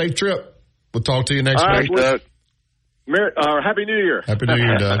 Doug, have a safe trip. We'll talk to you next week. Doug. Happy New Year. Happy New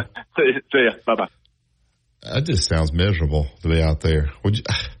Year, Doug. See ya. Bye-bye. That just sounds miserable to be out there. I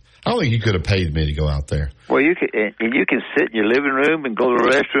don't think you could have paid me to go out there. Well, you can sit in your living room and go to the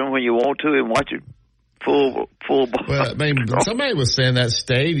restroom when you want to and watch it full ball. Well, I mean, somebody was saying that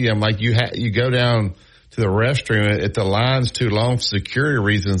stadium, like you go down to the restroom, if the line's too long for security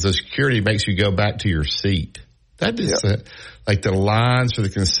reasons, the security makes you go back to your seat. That just like the lines for the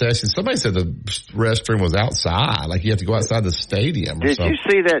concessions. Somebody said the restroom was outside, like you have to go outside the stadium. Did you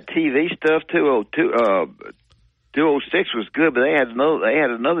see that TV stuff? 206 was good, but they had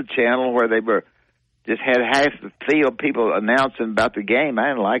another channel where they were just had half the field people announcing about the game. I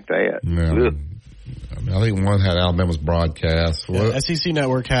didn't like that. No. I think one had Alabama's broadcast. Yeah, SEC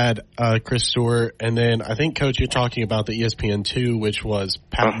Network had Chris Stewart, and then I think, Coach, you're talking about the ESPN2, which was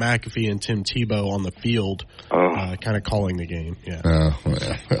Pat McAfee and Tim Tebow on the field, kind of calling the game. Yeah. I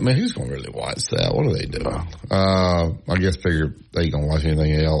mean, who's going to really watch that? What are they doing? I guess figure they ain't going to watch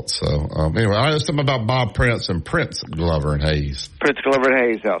anything else. So anyway, I know something about Bob Prince and Prince Glover and Hayes. Prince Glover and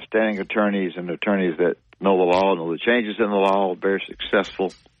Hayes, outstanding attorneys and attorneys that know the law, know the changes in the law, very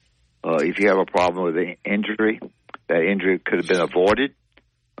successful. If you have a problem with an injury, that injury could have been avoided.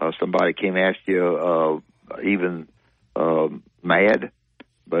 Somebody came after you, even mad,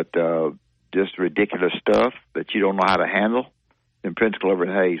 but just ridiculous stuff that you don't know how to handle. And Prince Glover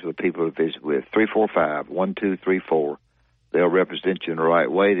and Hayes are the people to visit with. 345-1234. They'll represent you in the right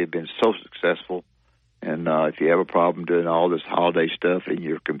way. They've been so successful. And if you have a problem doing all this holiday stuff and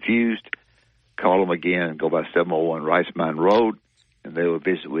you're confused, call them again. Go by 701 Rice Mine Road, and they will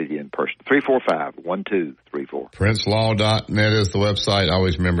visit with you in person. 345-1234. PrinceLaw.net is the website.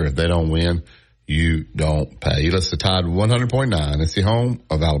 Always remember, if they don't win, you don't pay. You listen to Tide 100.9. It's the home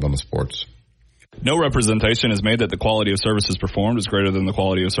of Alabama sports. No representation is made that the quality of services performed is greater than the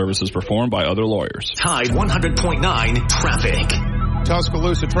quality of services performed by other lawyers. Tide 100.9 traffic.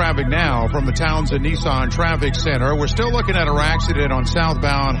 Tuscaloosa traffic now from the Townsend Nissan Traffic Center. We're still looking at an accident on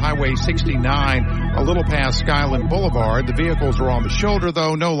southbound Highway 69, a little past Skyland Boulevard. The vehicles are on the shoulder,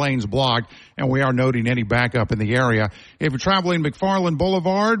 though. No lanes blocked, and we are noting any backup in the area. If you're traveling McFarland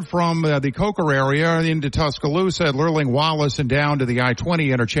Boulevard from the Coker area into Tuscaloosa at Lurling Wallace and down to the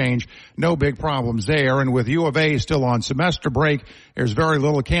I-20 interchange, no big problems there. And with U of A still on semester break, there's very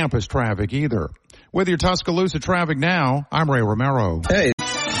little campus traffic either. With your Tuscaloosa traffic now, I'm Ray Romero. Hey.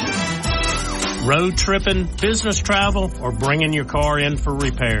 Road tripping, business travel, or bringing your car in for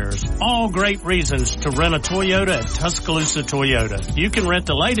repairs. All great reasons to rent a Toyota at Tuscaloosa Toyota. You can rent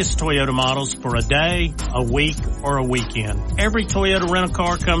the latest Toyota models for a day, a week, or a weekend. Every Toyota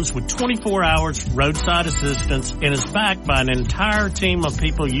rental-car comes with 24 hours roadside assistance and is backed by an entire team of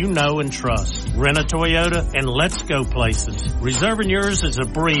people you know and trust. Rent a Toyota and let's go places. Reserving yours is a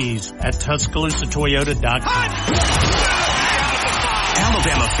breeze at TuscaloosaToyota.com.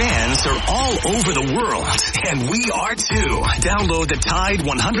 Alabama fans are all over the world, and we are too. Download the Tide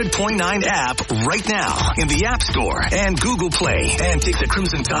 100.9 app right now in the App Store and Google Play, and take the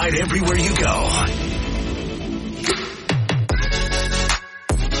Crimson Tide everywhere you go.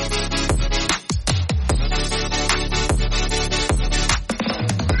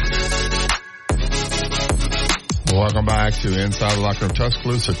 Welcome back to Inside the Locker Room.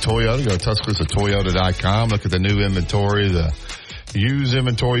 Tuscaloosa Toyota. Go to TuscaloosaToyota.com. Look at the new inventory, the used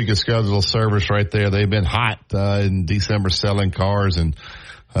inventory. You can schedule a service right there. They've been hot in December selling cars, and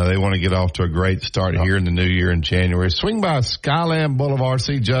they want to get off to a great start here in the new year in January. Swing by Skyland Boulevard,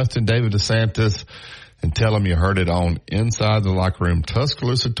 see Justin, David DeSantis, and tell them you heard it on Inside the Locker Room.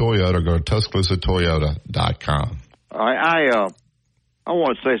 Tuscaloosa Toyota. Go to TuscaloosaToyota.com. I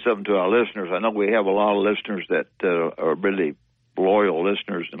want to say something to our listeners. I know we have a lot of listeners that are really loyal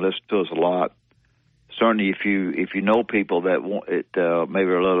listeners and listen to us a lot. Certainly, if you know people that want it,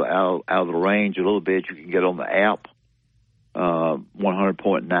 maybe a little out of the range a little bit, you can get on the app,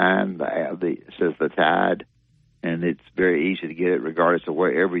 100.9. It says the Tide, and it's very easy to get it regardless of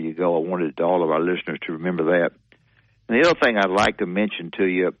wherever you go. I wanted all of our listeners to remember that. And the other thing I'd like to mention to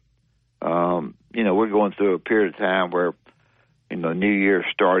you, we're going through a period of time where, New Year's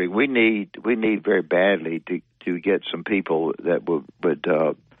starting. We need very badly to get some people that would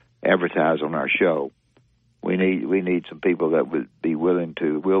advertise on our show. We need some people that would be willing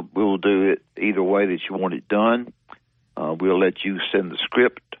to. We'll do it either way that you want it done. We'll let you send the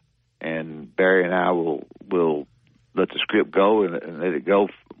script, and Barry and I will let the script go and let it go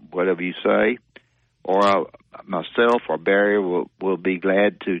whatever you say. Or myself or Barry will be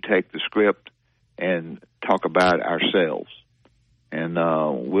glad to take the script and talk about ourselves. And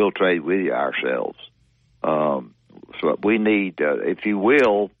we'll trade with you ourselves. So we need, if you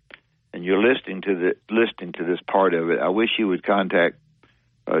will, and you're listening to this part of it, I wish you would contact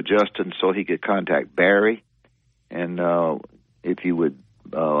Justin so he could contact Barry. And if you would,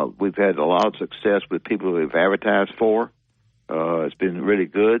 we've had a lot of success with people who we've advertised for. It's been really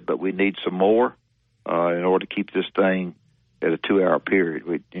good, but we need some more in order to keep this thing at a 2-hour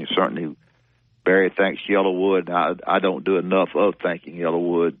period. Certainly. Barry thanks Yellowwood. I don't do enough of thanking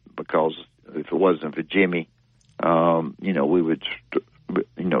Yellowwood, because if it wasn't for Jimmy, we would,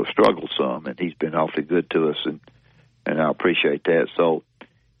 struggle some. And he's been awfully good to us, and I appreciate that. So,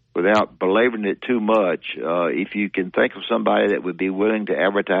 without belaboring it too much, if you can think of somebody that would be willing to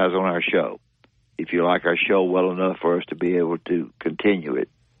advertise on our show, if you like our show well enough for us to be able to continue it,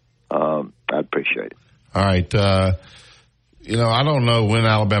 I'd appreciate it. All right. I don't know when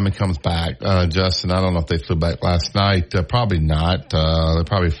Alabama comes back, Justin. I don't know if they flew back last night. Probably not. They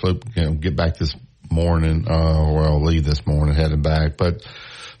probably flew, get back this morning, or leave this morning, heading back. But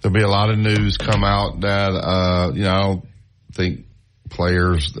there'll be a lot of news come out that, I don't think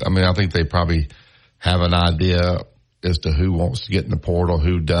players, I think they probably have an idea as to who wants to get in the portal,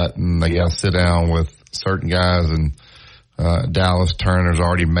 who doesn't. They got to sit down with certain guys, and Dallas Turner's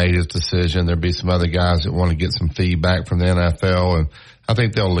already made his decision. There'll be some other guys that want to get some feedback from the NFL, and I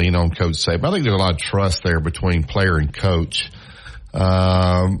think they'll lean on Coach Saban. I think there's a lot of trust there between player and coach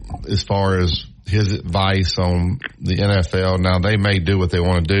as far as his advice on the NFL. Now, they may do what they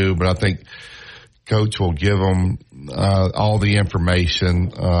want to do, but I think Coach will give them all the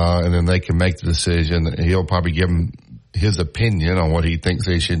information, and then they can make the decision. He'll probably give them his opinion on what he thinks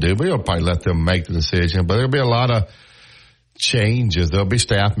they should do, but he'll probably let them make the decision. But there'll be a lot of changes. There'll be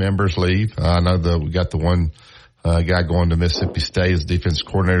staff members leave. I know we got the one guy going to Mississippi State as defense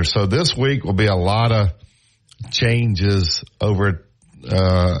coordinator. So this week will be a lot of changes over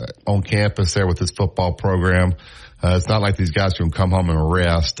on campus there with this football program. It's not like these guys can come home and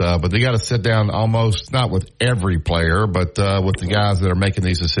rest, but they got to sit down almost, not with every player, but with the guys that are making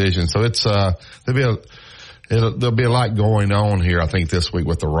these decisions. So it's there'll be a lot going on here, I think, this week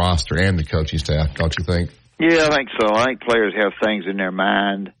with the roster and the coaching staff. Don't you think? Yeah, I think so. I think players have things in their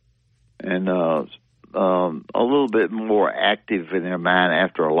mind, and a little bit more active in their mind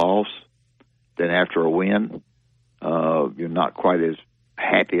after a loss than after a win. You're not quite as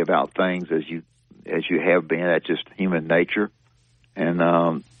happy about things as you have been. That's just human nature. And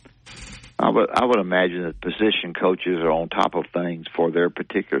I I would imagine that position coaches are on top of things for their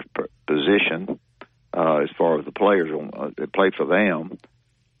particular position as far as the players that play for them,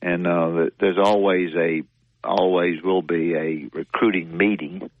 and there's always will be a recruiting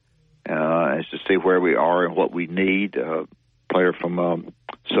meeting as to see where we are and what we need. A player from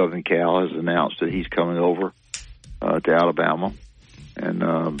Southern Cal has announced that he's coming over to Alabama, and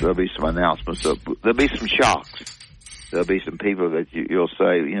there'll be some announcements. There'll be some shocks. There'll be some people that you'll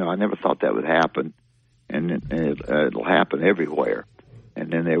say, I never thought that would happen, and it'll happen everywhere. And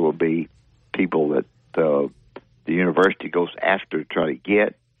then there will be people that the university goes after to try to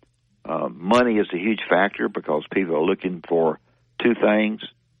get. Money is a huge factor because people are looking for two things,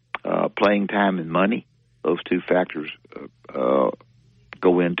 playing time and money. Those two factors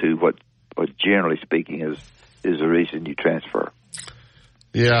go into what generally speaking is the reason you transfer.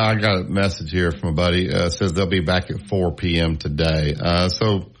 Yeah, I got a message here from a buddy. Says they'll be back at 4 p.m. today.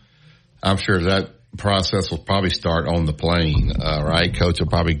 So I'm sure that process will probably start on the plane, right? Coach will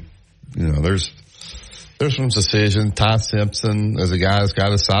probably, there's some decision. Ty Simpson, as a guy that's got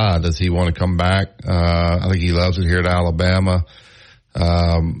to decide, does he want to come back? I think he loves it here at Alabama.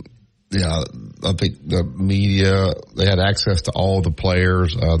 I think the media, they had access to all the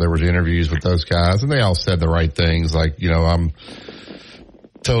players. There was interviews with those guys, and they all said the right things. Like, I'm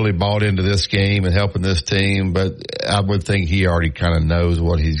totally bought into this game and helping this team, but I would think he already kind of knows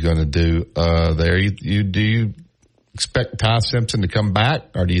what he's going to do there. Do you expect Ty Simpson to come back,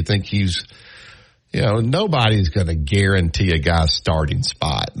 or do you think he's, nobody's going to guarantee a guy's starting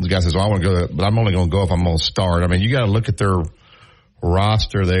spot. The guy says, well, I want to go, but I'm only going to go if I'm going to start. I mean, you got to look at their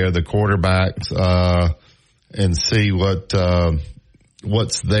roster there, the quarterbacks, and see what's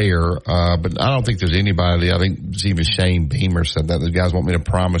there. But I don't think there's anybody. I think even Shane Beamer said that. The guys want me to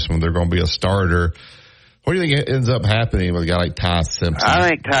promise them they're going to be a starter. What do you think ends up happening with a guy like Ty Simpson? I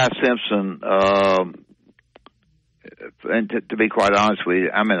think Ty Simpson, and to be quite honest with you,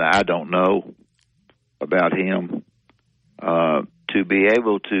 I don't know about him. To be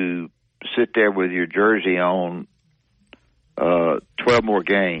able to sit there with your jersey on 12 more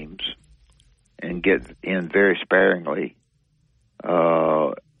games and get in very sparingly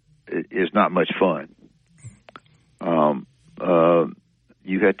is not much fun.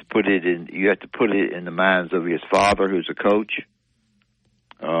 You have to put it in the minds of his father, who's a coach,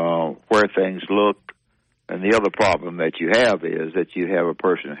 where things look. And the other problem that you have is that you have a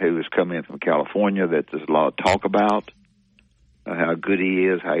person who has come in from California that there's a lot of talk about, how good he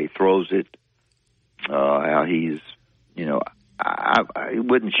is, how he throws it, how he's, it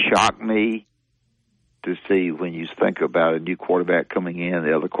wouldn't shock me to see, when you think about a new quarterback coming in,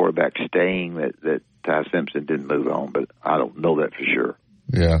 the other quarterback staying, that Ty Simpson didn't move on, but I don't know that for sure.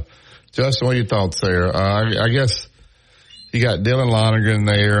 Yeah. Justin, what are your thoughts there? I guess you got Dylan Lonergan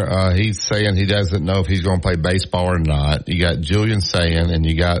there. He's saying he doesn't know if he's going to play baseball or not. You got Julian saying, and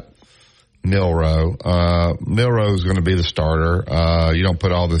you got Milroe. Milroe's going to be the starter. You don't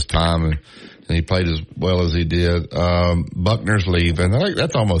put all this time and he played as well as he did. Buckner's leaving.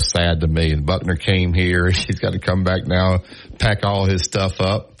 That's almost sad to me. And Buckner came here. He's got to come back now, pack all his stuff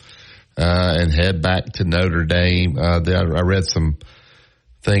up, and head back to Notre Dame. I read some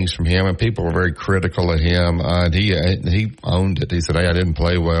things from him, and people were very critical of him. And he owned it. He said, "Hey, I didn't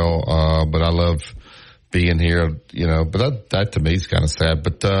play well, but I love being here." But that to me is kind of sad.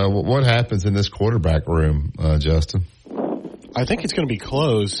 But what happens in this quarterback room, Justin? I think it's going to be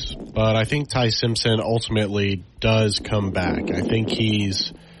close, but I think Ty Simpson ultimately does come back. I think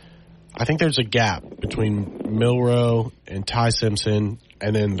there's a gap between Milroe and Ty Simpson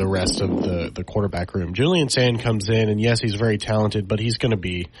and then the rest of the quarterback room. Julian Sand comes in, and yes, he's very talented, but he's going to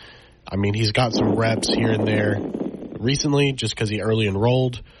be, he's got some reps here and there recently just because he early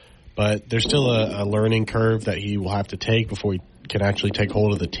enrolled, but there's still a learning curve that he will have to take before he can actually take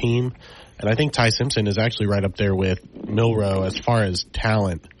hold of the team. And I think Ty Simpson is actually right up there with Milroe as far as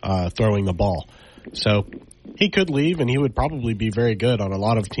talent throwing the ball. So he could leave, and he would probably be very good on a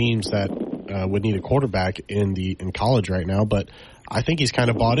lot of teams that would need a quarterback in college right now. But I think he's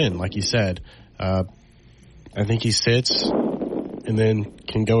kind of bought in, like you said. I think he sits and then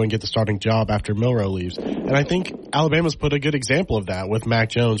can go and get the starting job after Milroe leaves. And I think Alabama's put a good example of that with Mac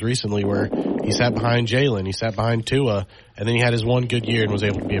Jones recently, where he sat behind Jalen, he sat behind Tua, and then he had his one good year and was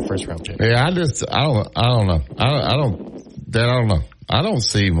able to be a first-round champion. Yeah, I don't know. I don't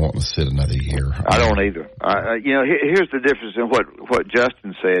see him wanting to sit another year. I don't either. Here's the difference in what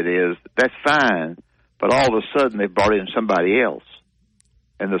Justin said is that's fine, but all of a sudden they brought in somebody else,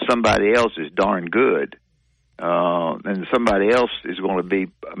 and the somebody else is darn good. And somebody else is going to be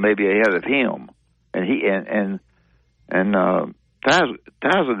maybe ahead of him, and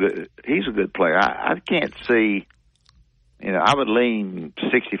He's a good player. I can't see. I would lean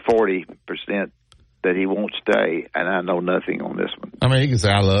 60-40% that he won't stay, and I know nothing on this one. I mean, you can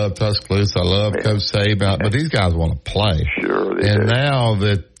say I love Tuscaloosa, I love Coach Saban, but these guys want to play. Sure, they do. Now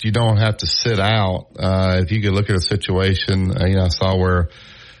that you don't have to sit out, if you could look at a situation, I saw where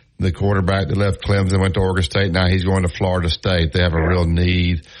the quarterback that left Clemson went to Oregon State. Now he's going to Florida State. They have a real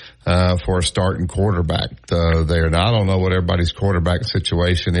need for a starting quarterback there. Now I don't know what everybody's quarterback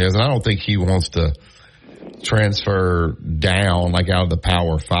situation is, and I don't think he wants to transfer down like out of the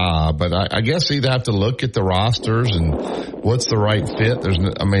Power 5, but I guess you'd have to look at the rosters and what's the right fit.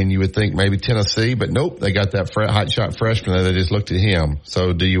 You would think maybe Tennessee, but nope, they got that hot shot freshman there. They just looked at him.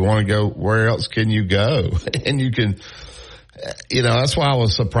 So do you want to go? Where else can you go? And you can, that's why I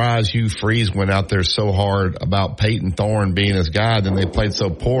was surprised Hugh Freeze went out there so hard about Peyton Thorne being his guy. Then they played so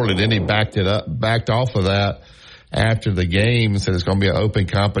poorly. Then he backed off of that after the game and said it's going to be an open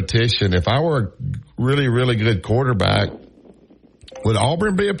competition. If I were a really, really good quarterback, would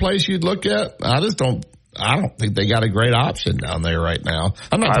Auburn be a place you'd look at? I don't think they got a great option down there right now.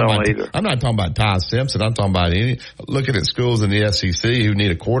 I'm not talking about Ty Simpson. I'm talking about looking at schools in the SEC who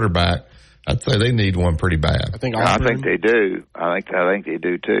need a quarterback. I'd say they need one pretty bad. I think they do. I think they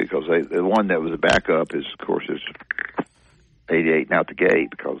do too, because the one that was a backup is 88 out the gate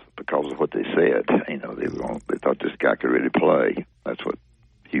because of what they said. They thought this guy could really play. That's what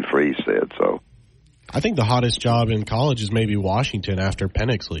Hugh Freeze said. So I think the hottest job in college is maybe Washington after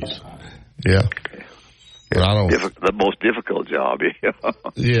Penix leaves. Yeah. But I don't. The most difficult job.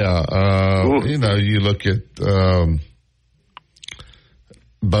 Yeah. You look at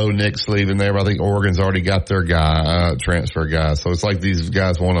Bo Nix leaving there. I think Oregon's already got their guy, transfer guy. So it's like these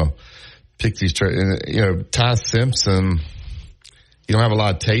guys want to pick these. Ty Simpson. You don't have a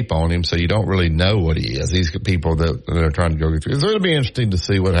lot of tape on him, so you don't really know what he is. These people that are trying to go through. So it'll be interesting to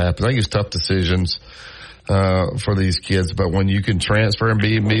see what happens. I think it's tough decisions for these kids, but when you can transfer and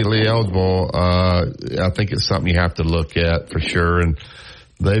be immediately eligible, I think it's something you have to look at for sure. And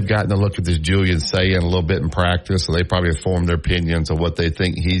they've gotten to look at this Julian Sayin a little bit in practice, so they probably have formed their opinions of what they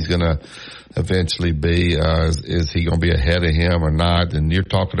think he's going to eventually be. Is he going to be ahead of him or not? And you're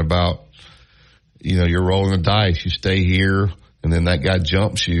talking about, you're rolling the dice. You stay here, and then that guy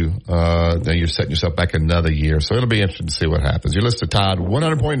jumps you, then you're setting yourself back another year. So it'll be interesting to see what happens. You're listening to Tide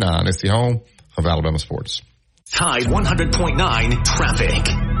 100.9. It's the home of Alabama sports. Tide 100.9 traffic.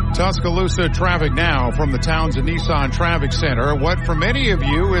 Tuscaloosa traffic now from the Townsend Nissan Traffic Center. What for many of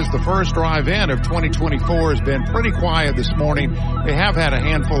you is the first drive-in of 2024 has been pretty quiet this morning. They have had a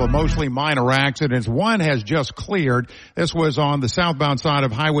handful of mostly minor accidents. One has just cleared. This was on the southbound side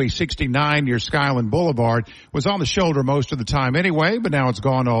of Highway 69 near Skyland Boulevard. Was on the shoulder most of the time anyway, but now it's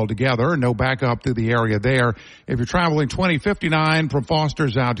gone altogether. No backup through the area there. If you're traveling 2059 from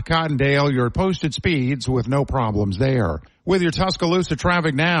Foster's out to Cottondale, you're at posted speeds with no problems there. With your Tuscaloosa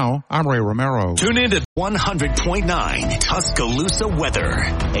traffic now, I'm Ray Romero. Tune in to 100.9 Tuscaloosa weather.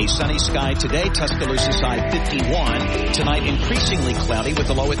 A sunny sky today, Tuscaloosa side 51. Tonight increasingly cloudy with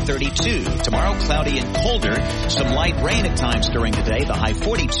a low at 32. Tomorrow cloudy and colder. Some light rain at times during the day, the high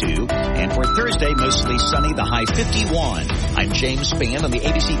 42. And for Thursday, mostly sunny, the high 51. I'm James Spann on the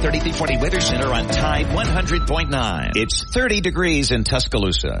ABC 3340 Weather Center on Tide 100.9. It's 30 degrees in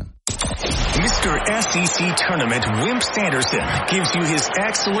Tuscaloosa. Mr. SEC Tournament Wimp Sanderson gives you his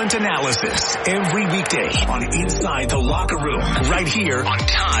excellent analysis every weekday on Inside the Locker Room, right here on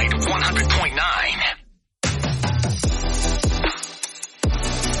Tide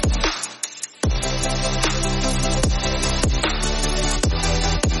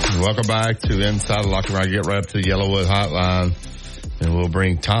Welcome back to Inside the Locker Room. I get right up to the Yellowwood Hotline, and we'll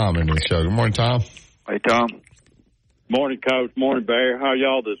bring Tom into the show. Good morning, Tom. Hey, Tom. Morning, Coach. Morning, Barry. How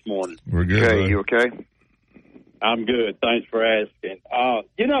y'all this morning? We're good. Okay, you okay? I'm good. Thanks for asking.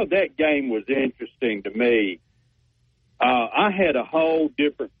 That game was interesting to me. I had a whole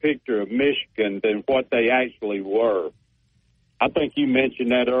different picture of Michigan than what they actually were. I think you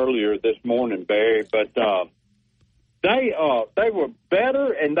mentioned that earlier this morning, Barry, but they were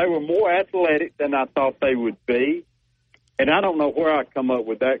better and they were more athletic than I thought they would be. And I don't know where I come up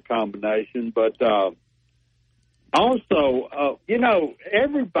with that combination, but also,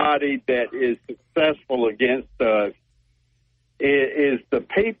 everybody that is successful against us is the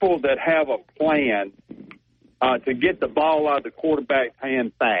people that have a plan to get the ball out of the quarterback's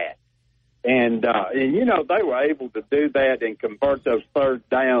hand fast. And they were able to do that and convert those third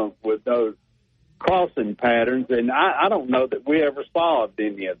downs with those crossing patterns. And I don't know that we ever solved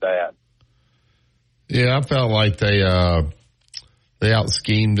any of that. Yeah, I felt like they They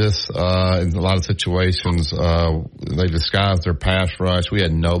out-schemed us in a lot of situations. They disguised their pass rush. We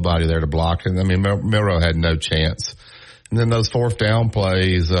had nobody there to block it. I mean, Milroe had no chance. And then those fourth down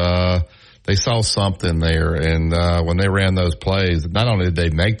plays, they saw something there. And when they ran those plays, not only did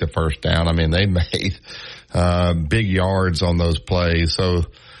they make the first down, I mean, they made big yards on those plays. So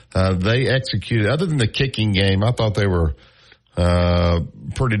they executed. Other than the kicking game, I thought they were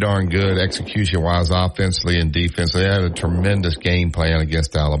pretty darn good execution-wise, offensively and defensively. They had a tremendous game plan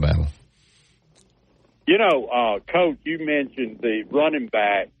against Alabama. You know, Coach, you mentioned the running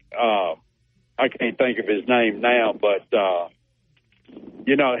back. I can't think of his name now, but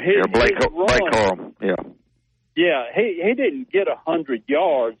you know, Blake Corum. Yeah, he didn't get 100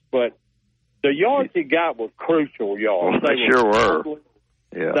 yards, but the yards he got were crucial yards. Well, they sure were.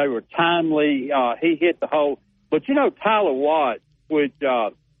 Yeah, they were timely. He hit the hole. But, you know, Tyler Watt, which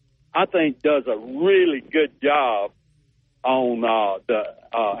I think does a really good job on the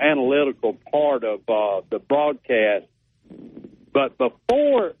analytical part of the broadcast. But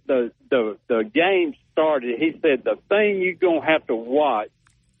before the game started, he said the thing you're going to have to watch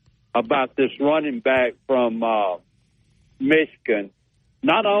about this running back from Michigan,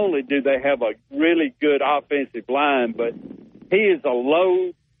 not only do they have a really good offensive line, but he is a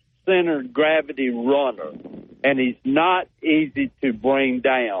low center gravity runner. And he's not easy to bring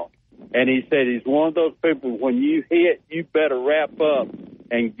down. And he said he's one of those people, when you hit, you better wrap up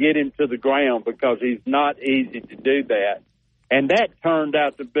and get him to the ground because he's not easy to do that. And that turned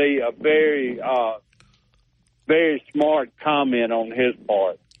out to be a very, very smart comment on his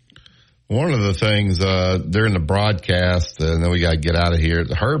part. One of the things during the broadcast, and then we got to get out of here,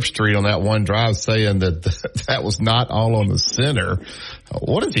 Herbstreit on that one drive saying that that was not all on the center.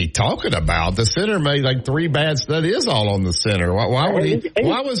 What is he talking about? The center made like 3 bad. That is all on the center. Why would he?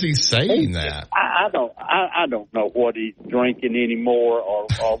 Why was he saying that? I don't know what he's drinking anymore or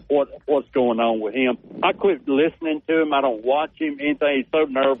what's going on with him. I quit listening to him. I don't watch him. Anything. He's so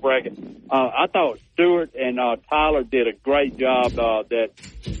nerve-wracking. I thought Stewart and Tyler did a great job that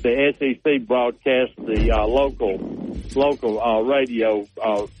the SEC broadcast the local radio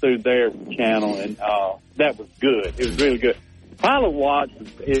through their channel, and that was good. It was really good. Tyler Watts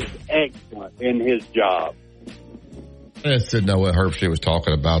is excellent in his job. I just didn't know what Herbstreit was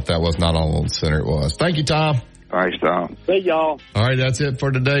talking about. That was not all on the center. It was. Thank you, Tom. All right, Tom. See y'all. All right, that's it for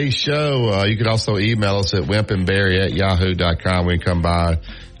today's show. You can also email us at wimpandberry@yahoo.com. We can come by,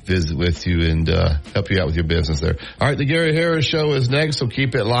 visit with you, and help you out with your business there. All right, the Gary Harris Show is next, so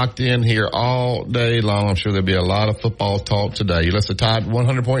keep it locked in here all day long. I'm sure there'll be a lot of football talk today. You listen to Tide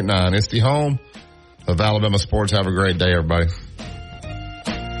 100.9. It's the home of Alabama sports. Have a great day, everybody.